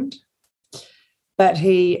friend, but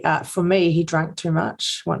for me, he drank too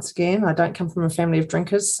much. Once again, I don't come from a family of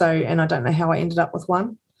drinkers, and I don't know how I ended up with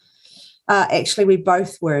one. Actually, we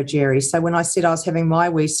both were, Jerry. So when I said I was having my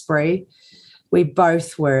wee spree, we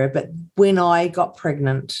both were. But when I got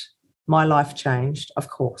pregnant, my life changed, of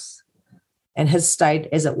course, and his stayed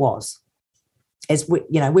as it was. As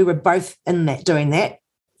we were both in that, doing that,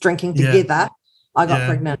 drinking together. Yeah. I got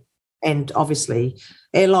pregnant, and obviously,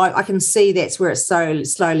 I can see that's where it so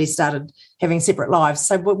slowly started having separate lives.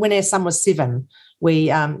 So when our son was 7,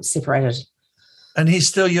 we separated. And he's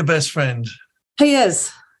still your best friend. He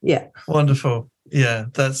is. Yeah. Wonderful. Yeah,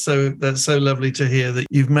 that's so lovely to hear that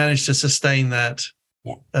you've managed to sustain that.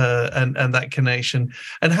 Yeah. And that connection.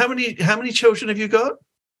 And how many children have you got?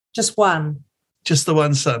 Just one. Just the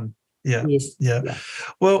one son. Yeah. Yes. Yeah.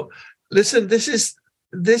 Well, listen, this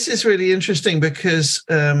is really interesting because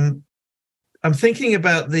I'm thinking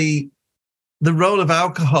about the role of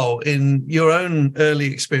alcohol in your own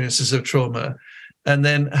early experiences of trauma, and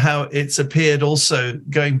then how it's appeared also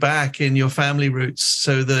going back in your family roots,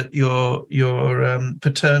 so that your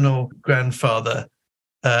paternal grandfather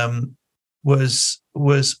was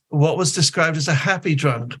what was described as a happy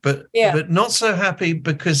drunk, but not so happy,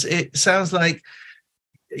 because it sounds like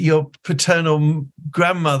your paternal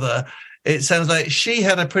grandmother, it sounds like she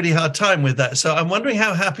had a pretty hard time with that. So I'm wondering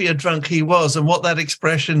how happy a drunk he was and what that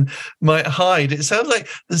expression might hide. It sounds like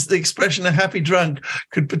the expression a happy drunk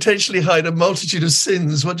could potentially hide a multitude of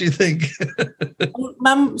sins. What do you think?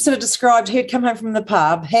 Mum sort of described he'd come home from the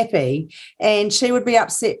pub happy, and she would be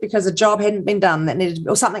upset because a job hadn't been done that needed,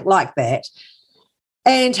 or something like that.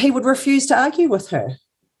 And he would refuse to argue with her.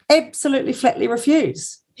 Absolutely flatly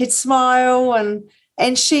refuse. He'd smile and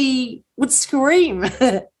And she would scream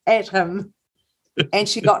at him, and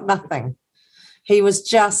she got nothing. He was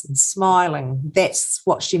just smiling. That's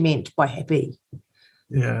what she meant by happy.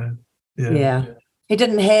 Yeah. He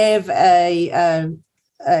didn't have an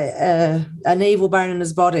evil bone in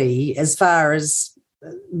his body as far as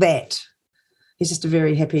that. He's just a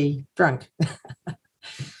very happy drunk.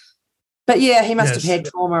 But yeah, he must have had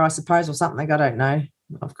trauma, I suppose, or something. I don't know.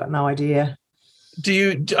 I've got no idea.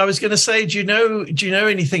 I was going to say, do you know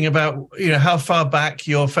anything about, how far back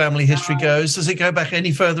your family history goes? Does it go back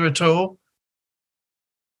any further at all?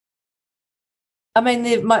 I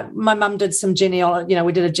mean, my mum did some genealogy,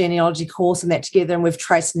 we did a genealogy course and that together, and we've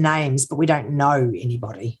traced names, but we don't know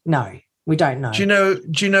anybody. No, we don't know. Do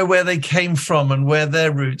you know where they came from and where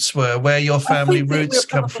their roots were, where your family roots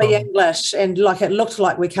come from? English, and it looked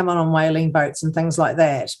like we come on whaling boats and things like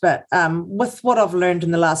that. But with what I've learned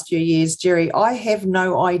in the last few years, Jerry, I have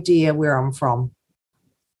no idea where I'm from.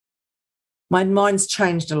 My mind's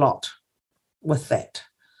changed a lot with that.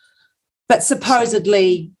 But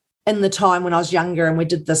supposedly, in the time when I was younger and we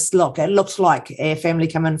did this, it looked like our family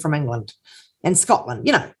come in from England and Scotland,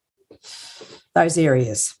 those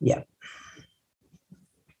areas. Yeah.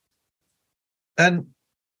 And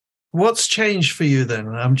what's changed for you then?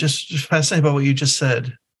 I'm just fascinated by what you just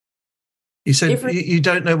said. You said you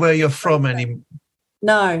don't know where you're from anymore.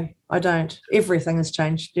 No, I don't. Everything has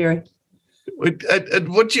changed, Jerry.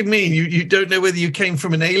 And what do you mean? You don't know whether you came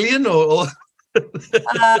from an alien or...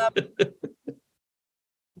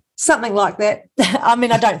 Something like that. I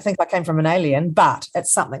mean, I don't think I came from an alien, but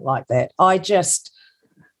it's something like that.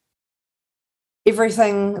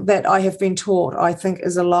 Everything that I have been taught, I think,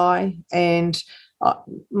 is a lie. And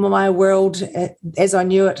my world, as I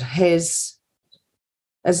knew it, is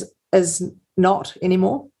not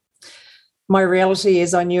anymore. My reality,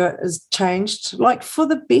 as I knew it, has changed, for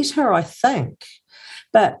the better, I think.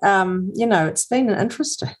 But, it's been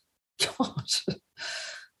interesting. God.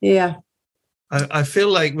 Yeah. I feel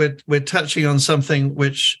like we're touching on something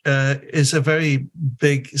which is a very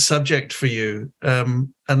big subject for you,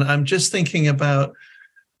 and I'm just thinking about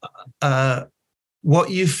what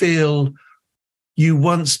you feel you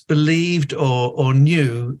once believed or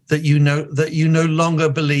knew that you no longer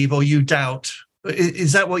believe or you doubt.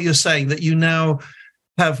 Is that what you're saying? That you now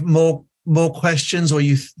have more questions, or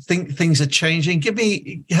you think things are changing?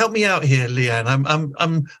 Help me out here,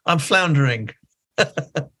 Leanne. I'm floundering.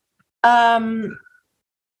 For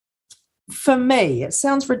me, it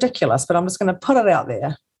sounds ridiculous, but I'm just going to put it out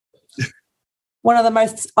there. One of the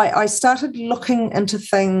most, I started looking into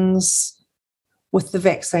things with the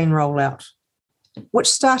vaccine rollout, which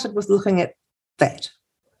started with looking at that.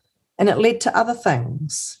 And it led to other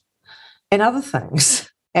things and other things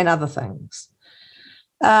and other things.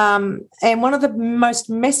 And one of the most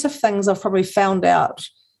massive things I've probably found out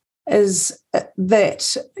is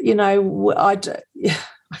that,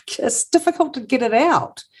 it's difficult to get it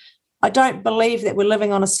out. I don't believe that we're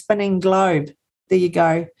living on a spinning globe. There you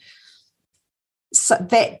go. So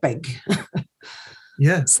that big.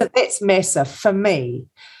 Yeah. So that's massive for me.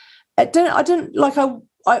 I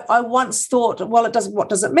once thought, well, what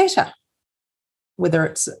does it matter? Whether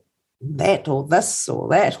it's that or this or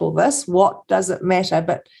that or this, what does it matter?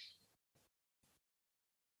 But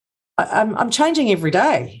I'm changing every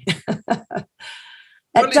day.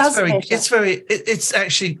 It's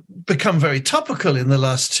actually become very topical in the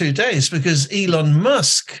last 2 days, because Elon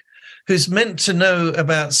Musk, who's meant to know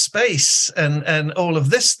about space and all of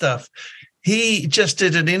this stuff, he just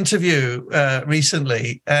did an interview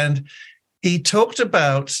recently, and he talked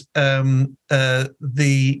about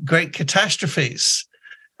the great catastrophes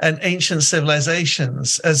and ancient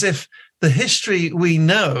civilizations as if the history we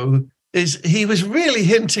know is. He was really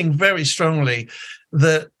hinting very strongly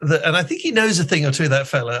that, and I think he knows a thing or two, that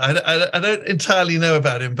fella. I don't entirely know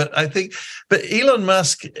about him, but Elon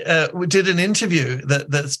Musk did an interview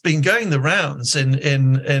that's been going the rounds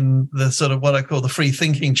in the sort of what I call the free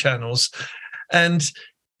thinking channels, and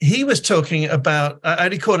he was talking about. I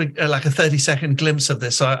only caught a 30-second glimpse of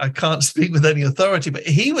this, so I can't speak with any authority. But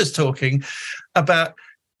he was talking about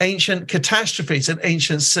ancient catastrophes and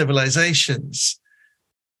ancient civilizations.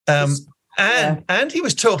 And he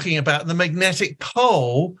was talking about the magnetic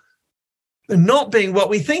pole not being what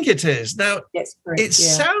we think it is. Now,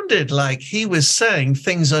 sounded like he was saying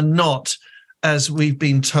things are not as we've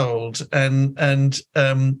been told, and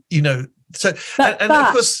So, but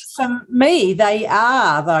of course, for me, they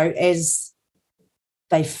are, though, as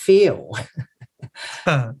they feel.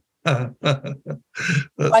 With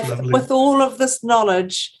all of this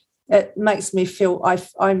knowledge, it makes me feel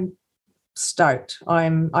I'm stoked. I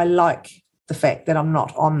like the fact that I'm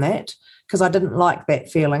not on that, because I didn't like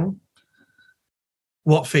that feeling.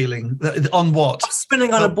 What feeling? On what?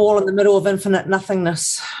 Spinning on a ball in the middle of infinite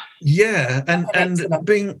nothingness. Yeah, and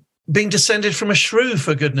being descended from a shrew,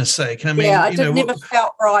 for goodness sake. I mean, yeah, never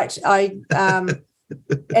felt right. I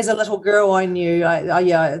as a little girl, I knew,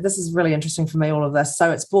 this is really interesting for me, all of this. So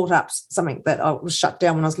it's brought up something that I was shut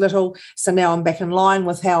down when I was little. So now I'm back in line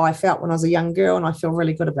with how I felt when I was a young girl, and I feel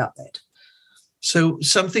really good about that. So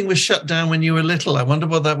something was shut down when you were little. I wonder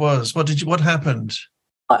what that was. What happened?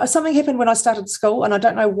 Something happened when I started school, and I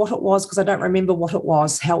don't know what it was because I don't remember what it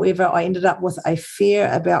was. However, I ended up with a fear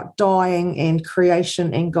about dying and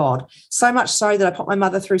creation and God. So much so that I put my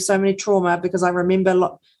mother through so many trauma, because I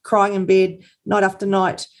remember crying in bed night after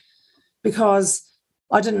night because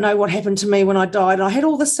I didn't know what happened to me when I died. And I had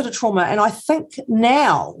all this sort of trauma. And I think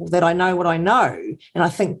now that I know what I know, and I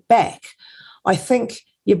think back, I think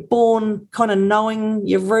you're born kind of knowing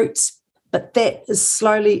your roots, but that is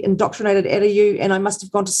slowly indoctrinated out of you. And I must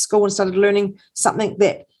have gone to school and started learning something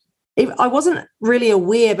that I wasn't really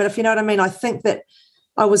aware, but if you know what I mean, I think that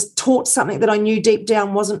I was taught something that I knew deep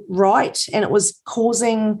down wasn't right, and it was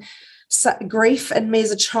causing grief in me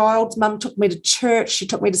as a child. Mum took me to church. She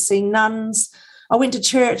took me to see nuns. I went to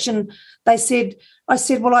church and I said,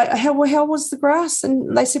 well, how was the grass?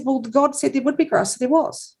 And they said, well, God said there would be grass. So there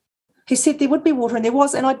was. He said there would be water, and there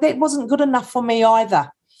was. And that wasn't good enough for me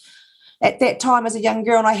either. At that time as a young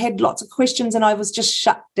girl, and I had lots of questions, and I was just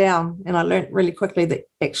shut down. And I learned really quickly that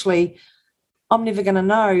actually I'm never going to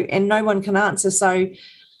know, and no one can answer. So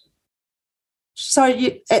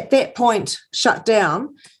you, at that point, shut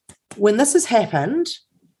down. When this has happened,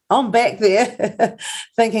 I'm back there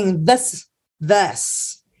thinking this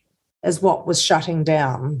is what was shutting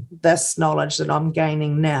down. This knowledge that I'm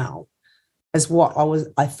gaining now is what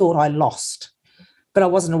I thought I lost, but I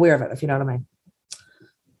wasn't aware of it, if you know what I mean.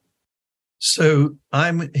 So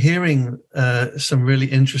I'm hearing some really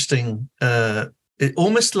interesting,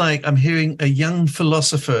 almost like I'm hearing a young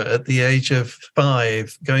philosopher at the age of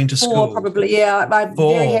 5 going to school. Probably, yeah. I'm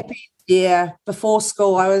very happy. Yeah, before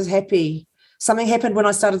school, I was happy. Something happened when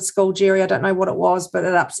I started school, Jerry. I don't know what it was, but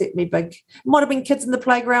it upset me big. It might have been kids in the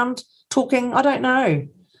playground talking. I don't know.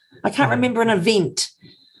 I can't remember an event,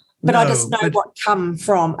 but I just know what come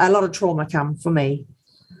from. A lot of trauma come for me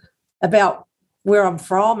about where I'm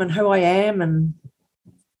from and who I am and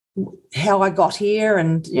how I got here.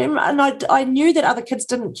 And I knew that other kids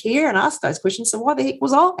didn't care and ask those questions. So why the heck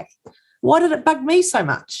was I? Why did it bug me so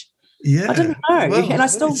much? Yeah, I didn't know, and I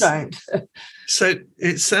still don't. So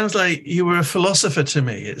it sounds like you were a philosopher to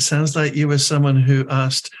me. It sounds like you were someone who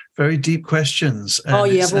asked very deep questions. I've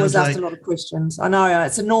always asked a lot of questions. I know,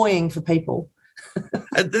 it's annoying for people.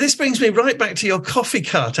 This brings me right back to your coffee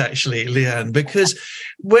cart, actually, Leanne, because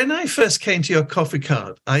when I first came to your coffee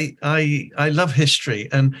cart, I love history.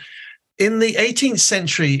 And in the 18th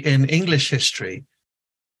century in English history,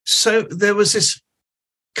 so there was this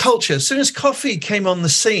culture. As soon as coffee came on the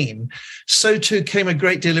scene, so too came a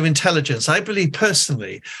great deal of intelligence. I believe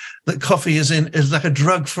personally that coffee is like a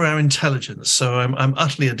drug for our intelligence. So I'm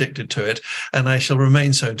utterly addicted to it, and I shall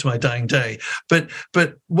remain so to my dying day. But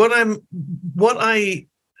what I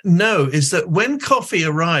know is that when coffee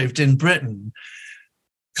arrived in Britain,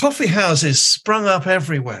 coffee houses sprung up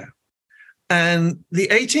everywhere. And the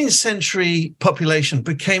 18th century population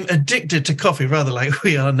became addicted to coffee, rather like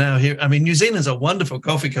we are now here. I mean, New Zealand's a wonderful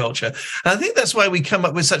coffee culture. And I think that's why we come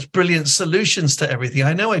up with such brilliant solutions to everything.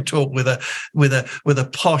 I know I talk with a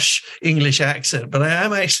posh English accent, but I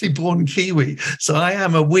am actually born Kiwi. So I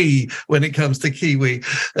am a we when it comes to Kiwi.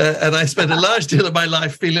 And I spent a large deal of my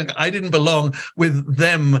life feeling I didn't belong with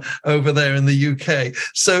them over there in the UK.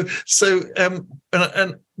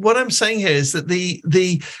 And what I'm saying here is that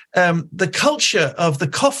the culture of the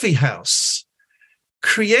coffee house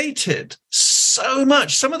created so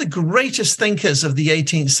much. Some of the greatest thinkers of the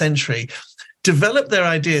 18th century developed their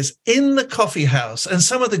ideas in the coffee house, and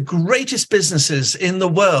some of the greatest businesses in the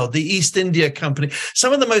world, the East India Company,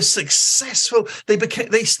 some of the most successful,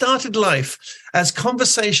 they started life as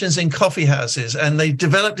conversations in coffee houses, and they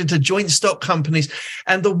developed into joint stock companies,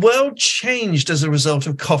 and the world changed as a result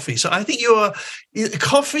of coffee. So I think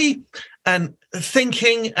coffee and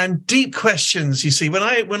thinking and deep questions. You see, when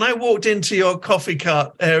I walked into your coffee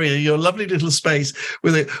cart area, your lovely little space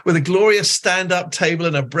with a glorious stand-up table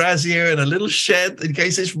and a brazier and a little shed in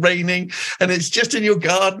case it's raining, and it's just in your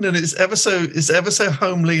garden, and it's ever so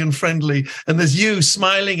homely and friendly, and there's you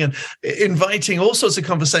smiling and inviting all sorts of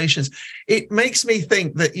conversations. It makes me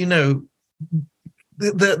think that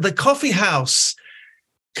the coffee house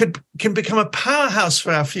can become a powerhouse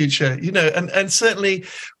for our future, and certainly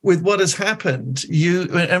with what has happened,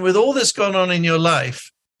 and with all that's gone on in your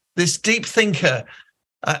life, this deep thinker,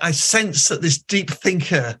 I sense that this deep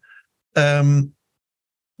thinker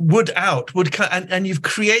would come, and you've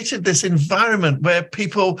created this environment where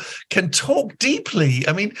people can talk deeply.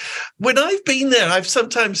 I mean, when I've been there, I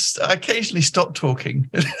occasionally stopped talking.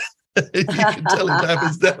 You can tell it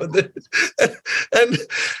happens now and then.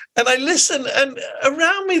 And I listen, and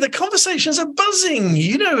around me the conversations are buzzing,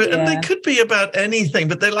 and they could be about anything,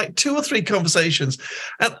 but they're like 2 or 3 conversations.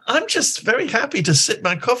 And I'm just very happy to sip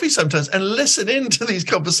my coffee sometimes and listen into these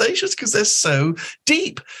conversations because they're so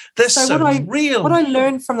deep. They're so real. What I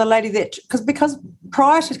learned from the lady because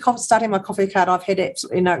prior to starting my coffee cart, I've had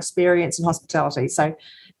absolutely no experience in hospitality.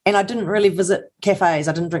 And I didn't really visit cafes.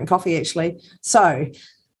 I didn't drink coffee actually. So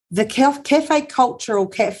the cafe culture or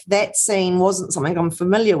that scene wasn't something I'm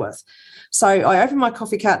familiar with. So I opened my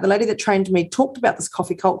coffee cart. The lady that trained me talked about this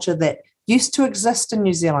coffee culture that used to exist in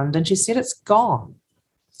New Zealand, and she said it's gone.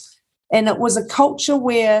 And it was a culture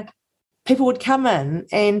where people would come in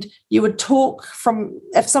and you would talk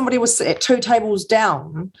if somebody was at 2 tables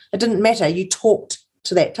down, it didn't matter, you talked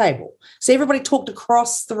to that table. So everybody talked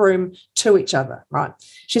across the room to each other, right?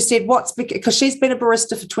 She said, because she's been a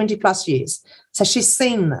barista for 20 plus years. So she's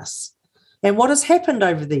seen this. And what has happened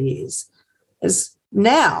over the years is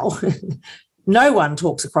now no one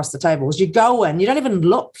talks across the tables. You go in, you don't even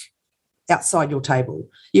look outside your table.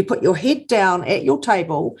 You put your head down at your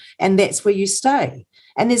table and that's where you stay.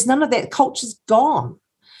 And there's none of that. Culture's gone.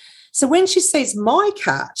 So when she sees my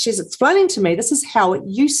cart, she's explaining to me this is how it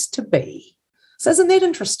used to be. So isn't that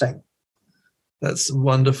interesting? That's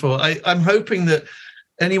wonderful. I'm hoping that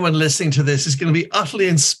anyone listening to this is going to be utterly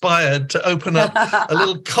inspired to open up a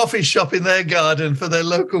little coffee shop in their garden for their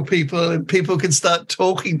local people, and people can start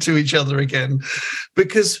talking to each other again,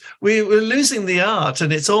 because we're losing the art,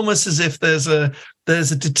 and it's almost as if there's a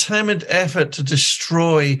determined effort to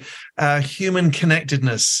destroy our human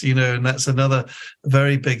connectedness, and that's another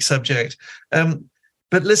very big subject.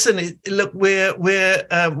 But listen, look, we're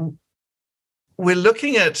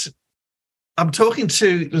looking at. I'm talking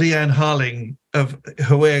to Leanne Harling of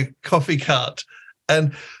Hawaii Coffee Cart,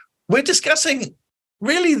 and we're discussing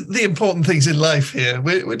really the important things in life here.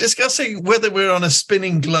 We're discussing whether we're on a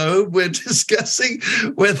spinning globe. We're discussing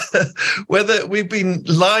whether we've been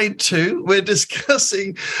lied to. We're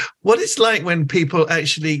discussing what it's like when people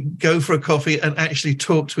actually go for a coffee and actually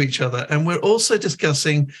talk to each other. And we're also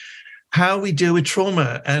discussing how we deal with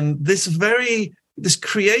trauma and this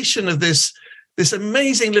creation of this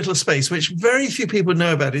amazing little space, which very few people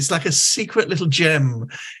know about. It's like a secret little gem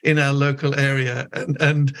in our local area.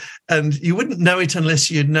 And you wouldn't know it unless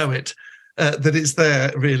you know it, that it's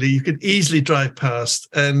there, really. You could easily drive past.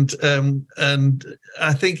 And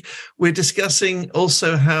I think we're discussing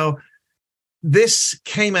also how this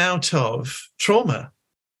came out of trauma,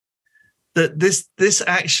 that this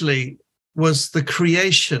actually was the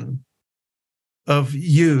creation of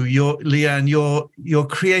Leanne, your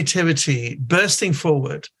creativity bursting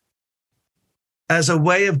forward as a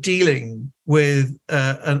way of dealing with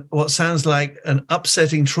what sounds like an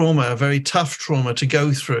upsetting trauma, a very tough trauma to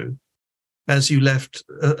go through as you left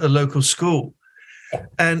a local school.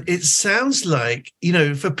 And it sounds like,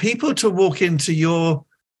 for people to walk into your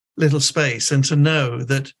little space and to know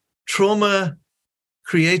that trauma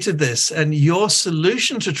created this and your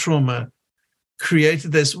solution to trauma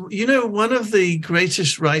created this. One of the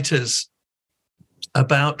greatest writers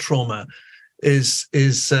about trauma is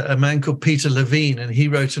a man called Peter Levine, and he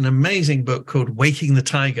wrote an amazing book called Waking the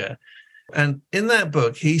Tiger. And in that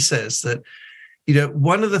book, he says that,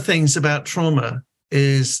 one of the things about trauma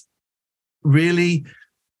is really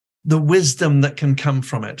the wisdom that can come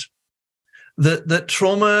from it. That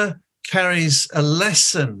trauma carries a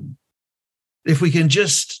lesson if we can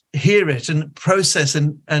just hear it and process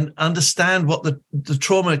and understand what the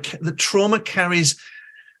trauma carries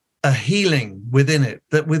a healing within it,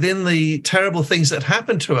 that within the terrible things that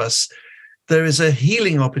happen to us, there is a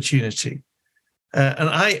healing opportunity.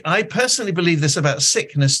 And I personally believe this about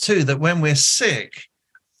sickness too, that when we're sick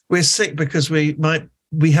because we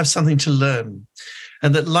have something to learn.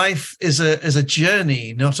 And that life is a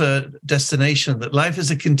journey, not a destination, that life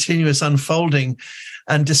is a continuous unfolding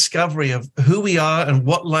and discovery of who we are and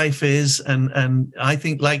what life is. And I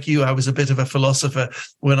think, like you, I was a bit of a philosopher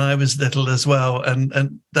when I was little as well.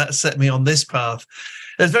 And that set me on this path.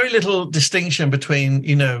 There's very little distinction between,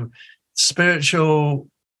 spiritual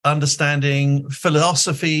understanding,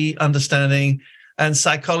 philosophy understanding, and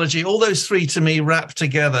psychology. All those three to me wrap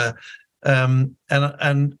together. And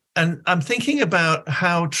I'm thinking about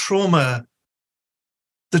how trauma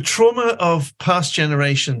the trauma of past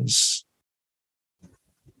generations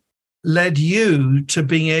led you to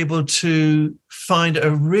being able to find a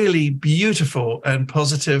really beautiful and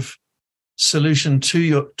positive solution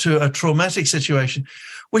to a traumatic situation,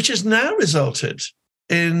 which has now resulted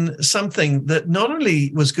in something that not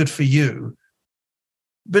only was good for you,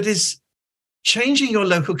 but is changing your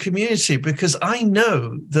local community. Because I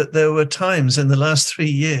know that there were times in the last 3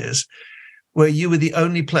 years where you were the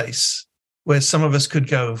only place where some of us could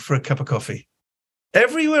go for a cup of coffee.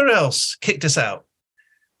 Everywhere else kicked us out.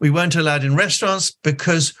 We weren't allowed in restaurants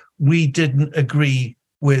because we didn't agree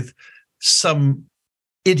with some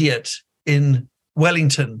idiot in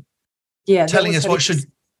Wellington telling us what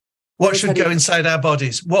should go inside our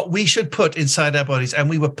bodies, what we should put inside our bodies, and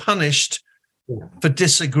we were punished for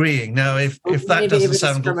disagreeing. Now, if that doesn't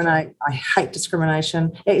sound discriminate, I hate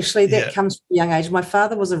discrimination. Actually, that comes from a young age. My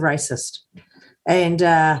father was a racist, and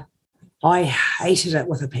I hated it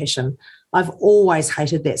with a passion. I've always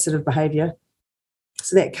hated that sort of behaviour.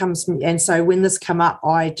 So that comes from, and so when this came up,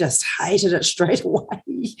 I just hated it straight away.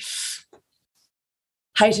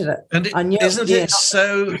 Hated it. And isn't it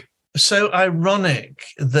so ironic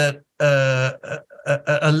that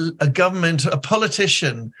a government, a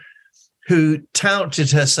politician who touted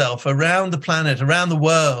herself around the planet, around the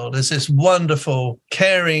world as this wonderful,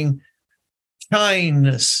 caring,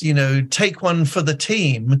 kindness, take one for the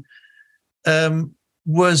team,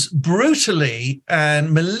 was brutally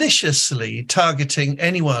and maliciously targeting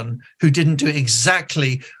anyone who didn't do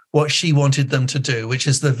exactly what she wanted them to do, which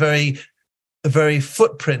is the very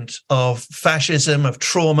footprint of fascism, of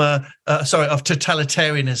trauma, of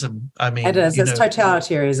totalitarianism. I mean, it is. It's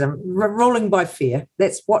totalitarianism, ruling by fear.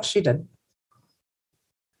 That's what she did,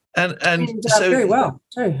 and so very well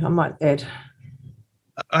too, I might add.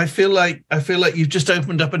 I feel like you've just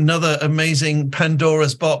opened up another amazing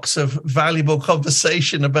Pandora's box of valuable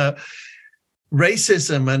conversation about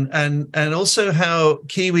racism and also how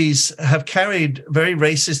Kiwis have carried very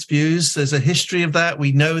racist views. There's a history of that.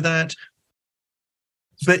 We know that.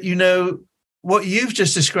 But, what you've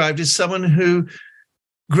just described is someone who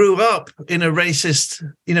grew up in a racist,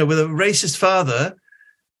 with a racist father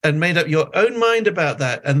and made up your own mind about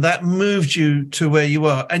that. And that moved you to where you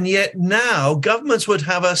are. And yet now governments would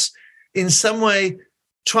have us in some way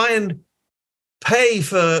try and pay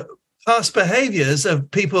for past behaviors of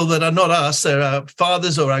people that are not us, they're our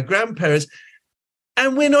fathers or our grandparents.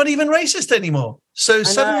 And we're not even racist anymore. So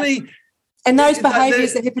suddenly... And those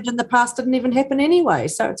behaviours that happened in the past didn't even happen anyway.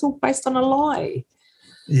 So it's all based on a lie.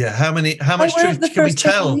 Yeah, how much truth can we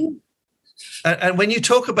tell? And when you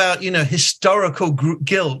talk about, historical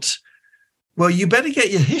guilt, well, you better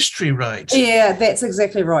get your history right. Yeah, that's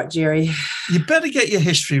exactly right, Jerry. You better get your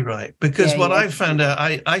history right, because I found out,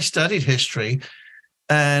 I studied history,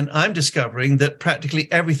 and I'm discovering that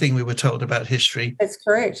practically everything we were told about history, that's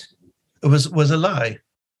correct, was a lie.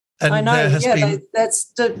 And I know,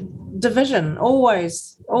 that's division,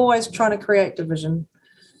 always trying to create division.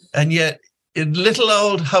 And yet, in little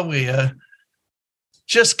old Hawiah,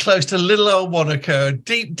 just close to little old Wanaka,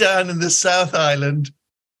 deep down in the South Island,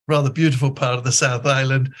 rather beautiful part of the South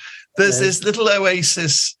Island, there's this little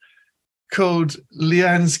oasis called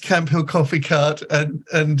Leanne's Camp Hill Coffee Cart,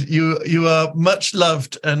 and you are much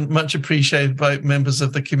loved and much appreciated by members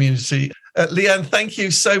of the community. Leanne, thank you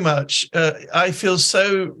so much. I feel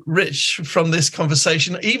so rich from this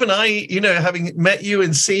conversation. Even I, having met you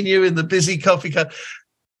and seen you in the busy coffee cart,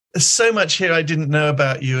 there's so much here I didn't know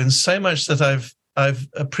about you, and so much that I've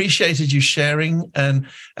appreciated you sharing and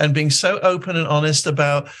being so open and honest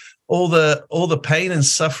about all the pain and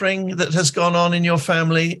suffering that has gone on in your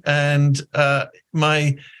family. And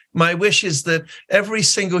my wish is that every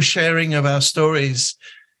single sharing of our stories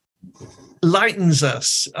lightens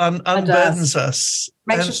us, unburdens us,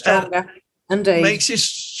 makes you stronger. Indeed, makes you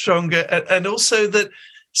stronger, and also that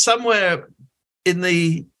somewhere in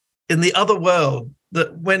the other world,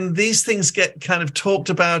 that when these things get kind of talked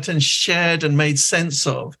about and shared and made sense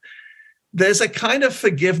of, there's a kind of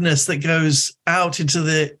forgiveness that goes out into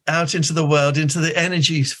the world, into the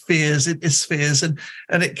energy spheres, and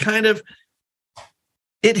it kind of,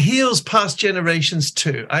 it heals past generations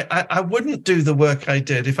too. I wouldn't do the work I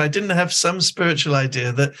did if I didn't have some spiritual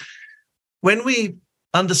idea that when we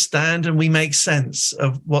understand and we make sense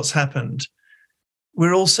of what's happened,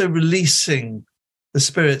 we're also releasing the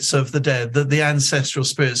spirits of the dead, the ancestral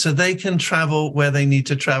spirits, so they can travel where they need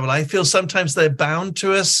to travel. I feel sometimes they're bound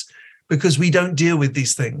to us because we don't deal with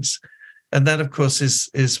these things. And that, of course,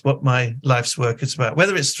 is what my life's work is about,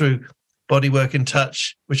 whether it's through body work and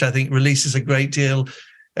touch, which I think releases a great deal,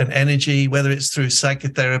 and energy, whether it's through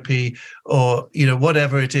psychotherapy or,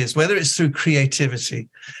 whatever it is, whether it's through creativity.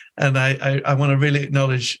 And I want to really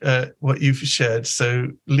acknowledge what you've shared. So,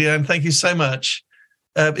 Leanne, thank you so much.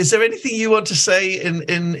 Is there anything you want to say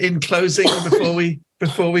in closing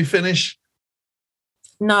before we finish?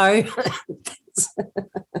 No.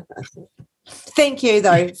 Thank you,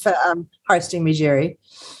 though, for hosting me, Jerry.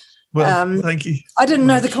 Well, thank you. I didn't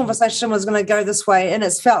know the conversation was going to go this way, and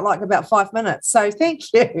it's felt like about 5 minutes. So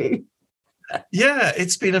thank you. Yeah,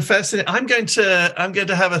 it's been a fascinating. I'm going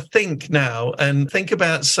to have a think now and think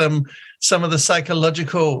about some of the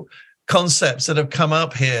psychological concepts that have come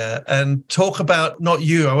up here and talk about, not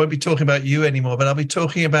you, I won't be talking about you anymore, but I'll be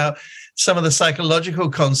talking about some of the psychological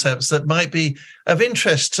concepts that might be of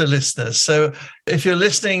interest to listeners. So if you're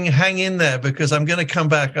listening, hang in there, because I'm going to come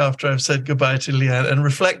back after I've said goodbye to Leanne and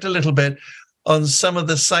reflect a little bit on some of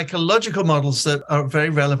the psychological models that are very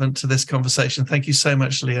relevant to this conversation. Thank you so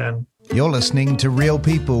much, Leanne. You're listening to Real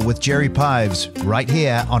People with Jerry Pives right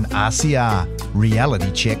here on RCR,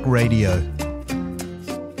 Reality Check Radio.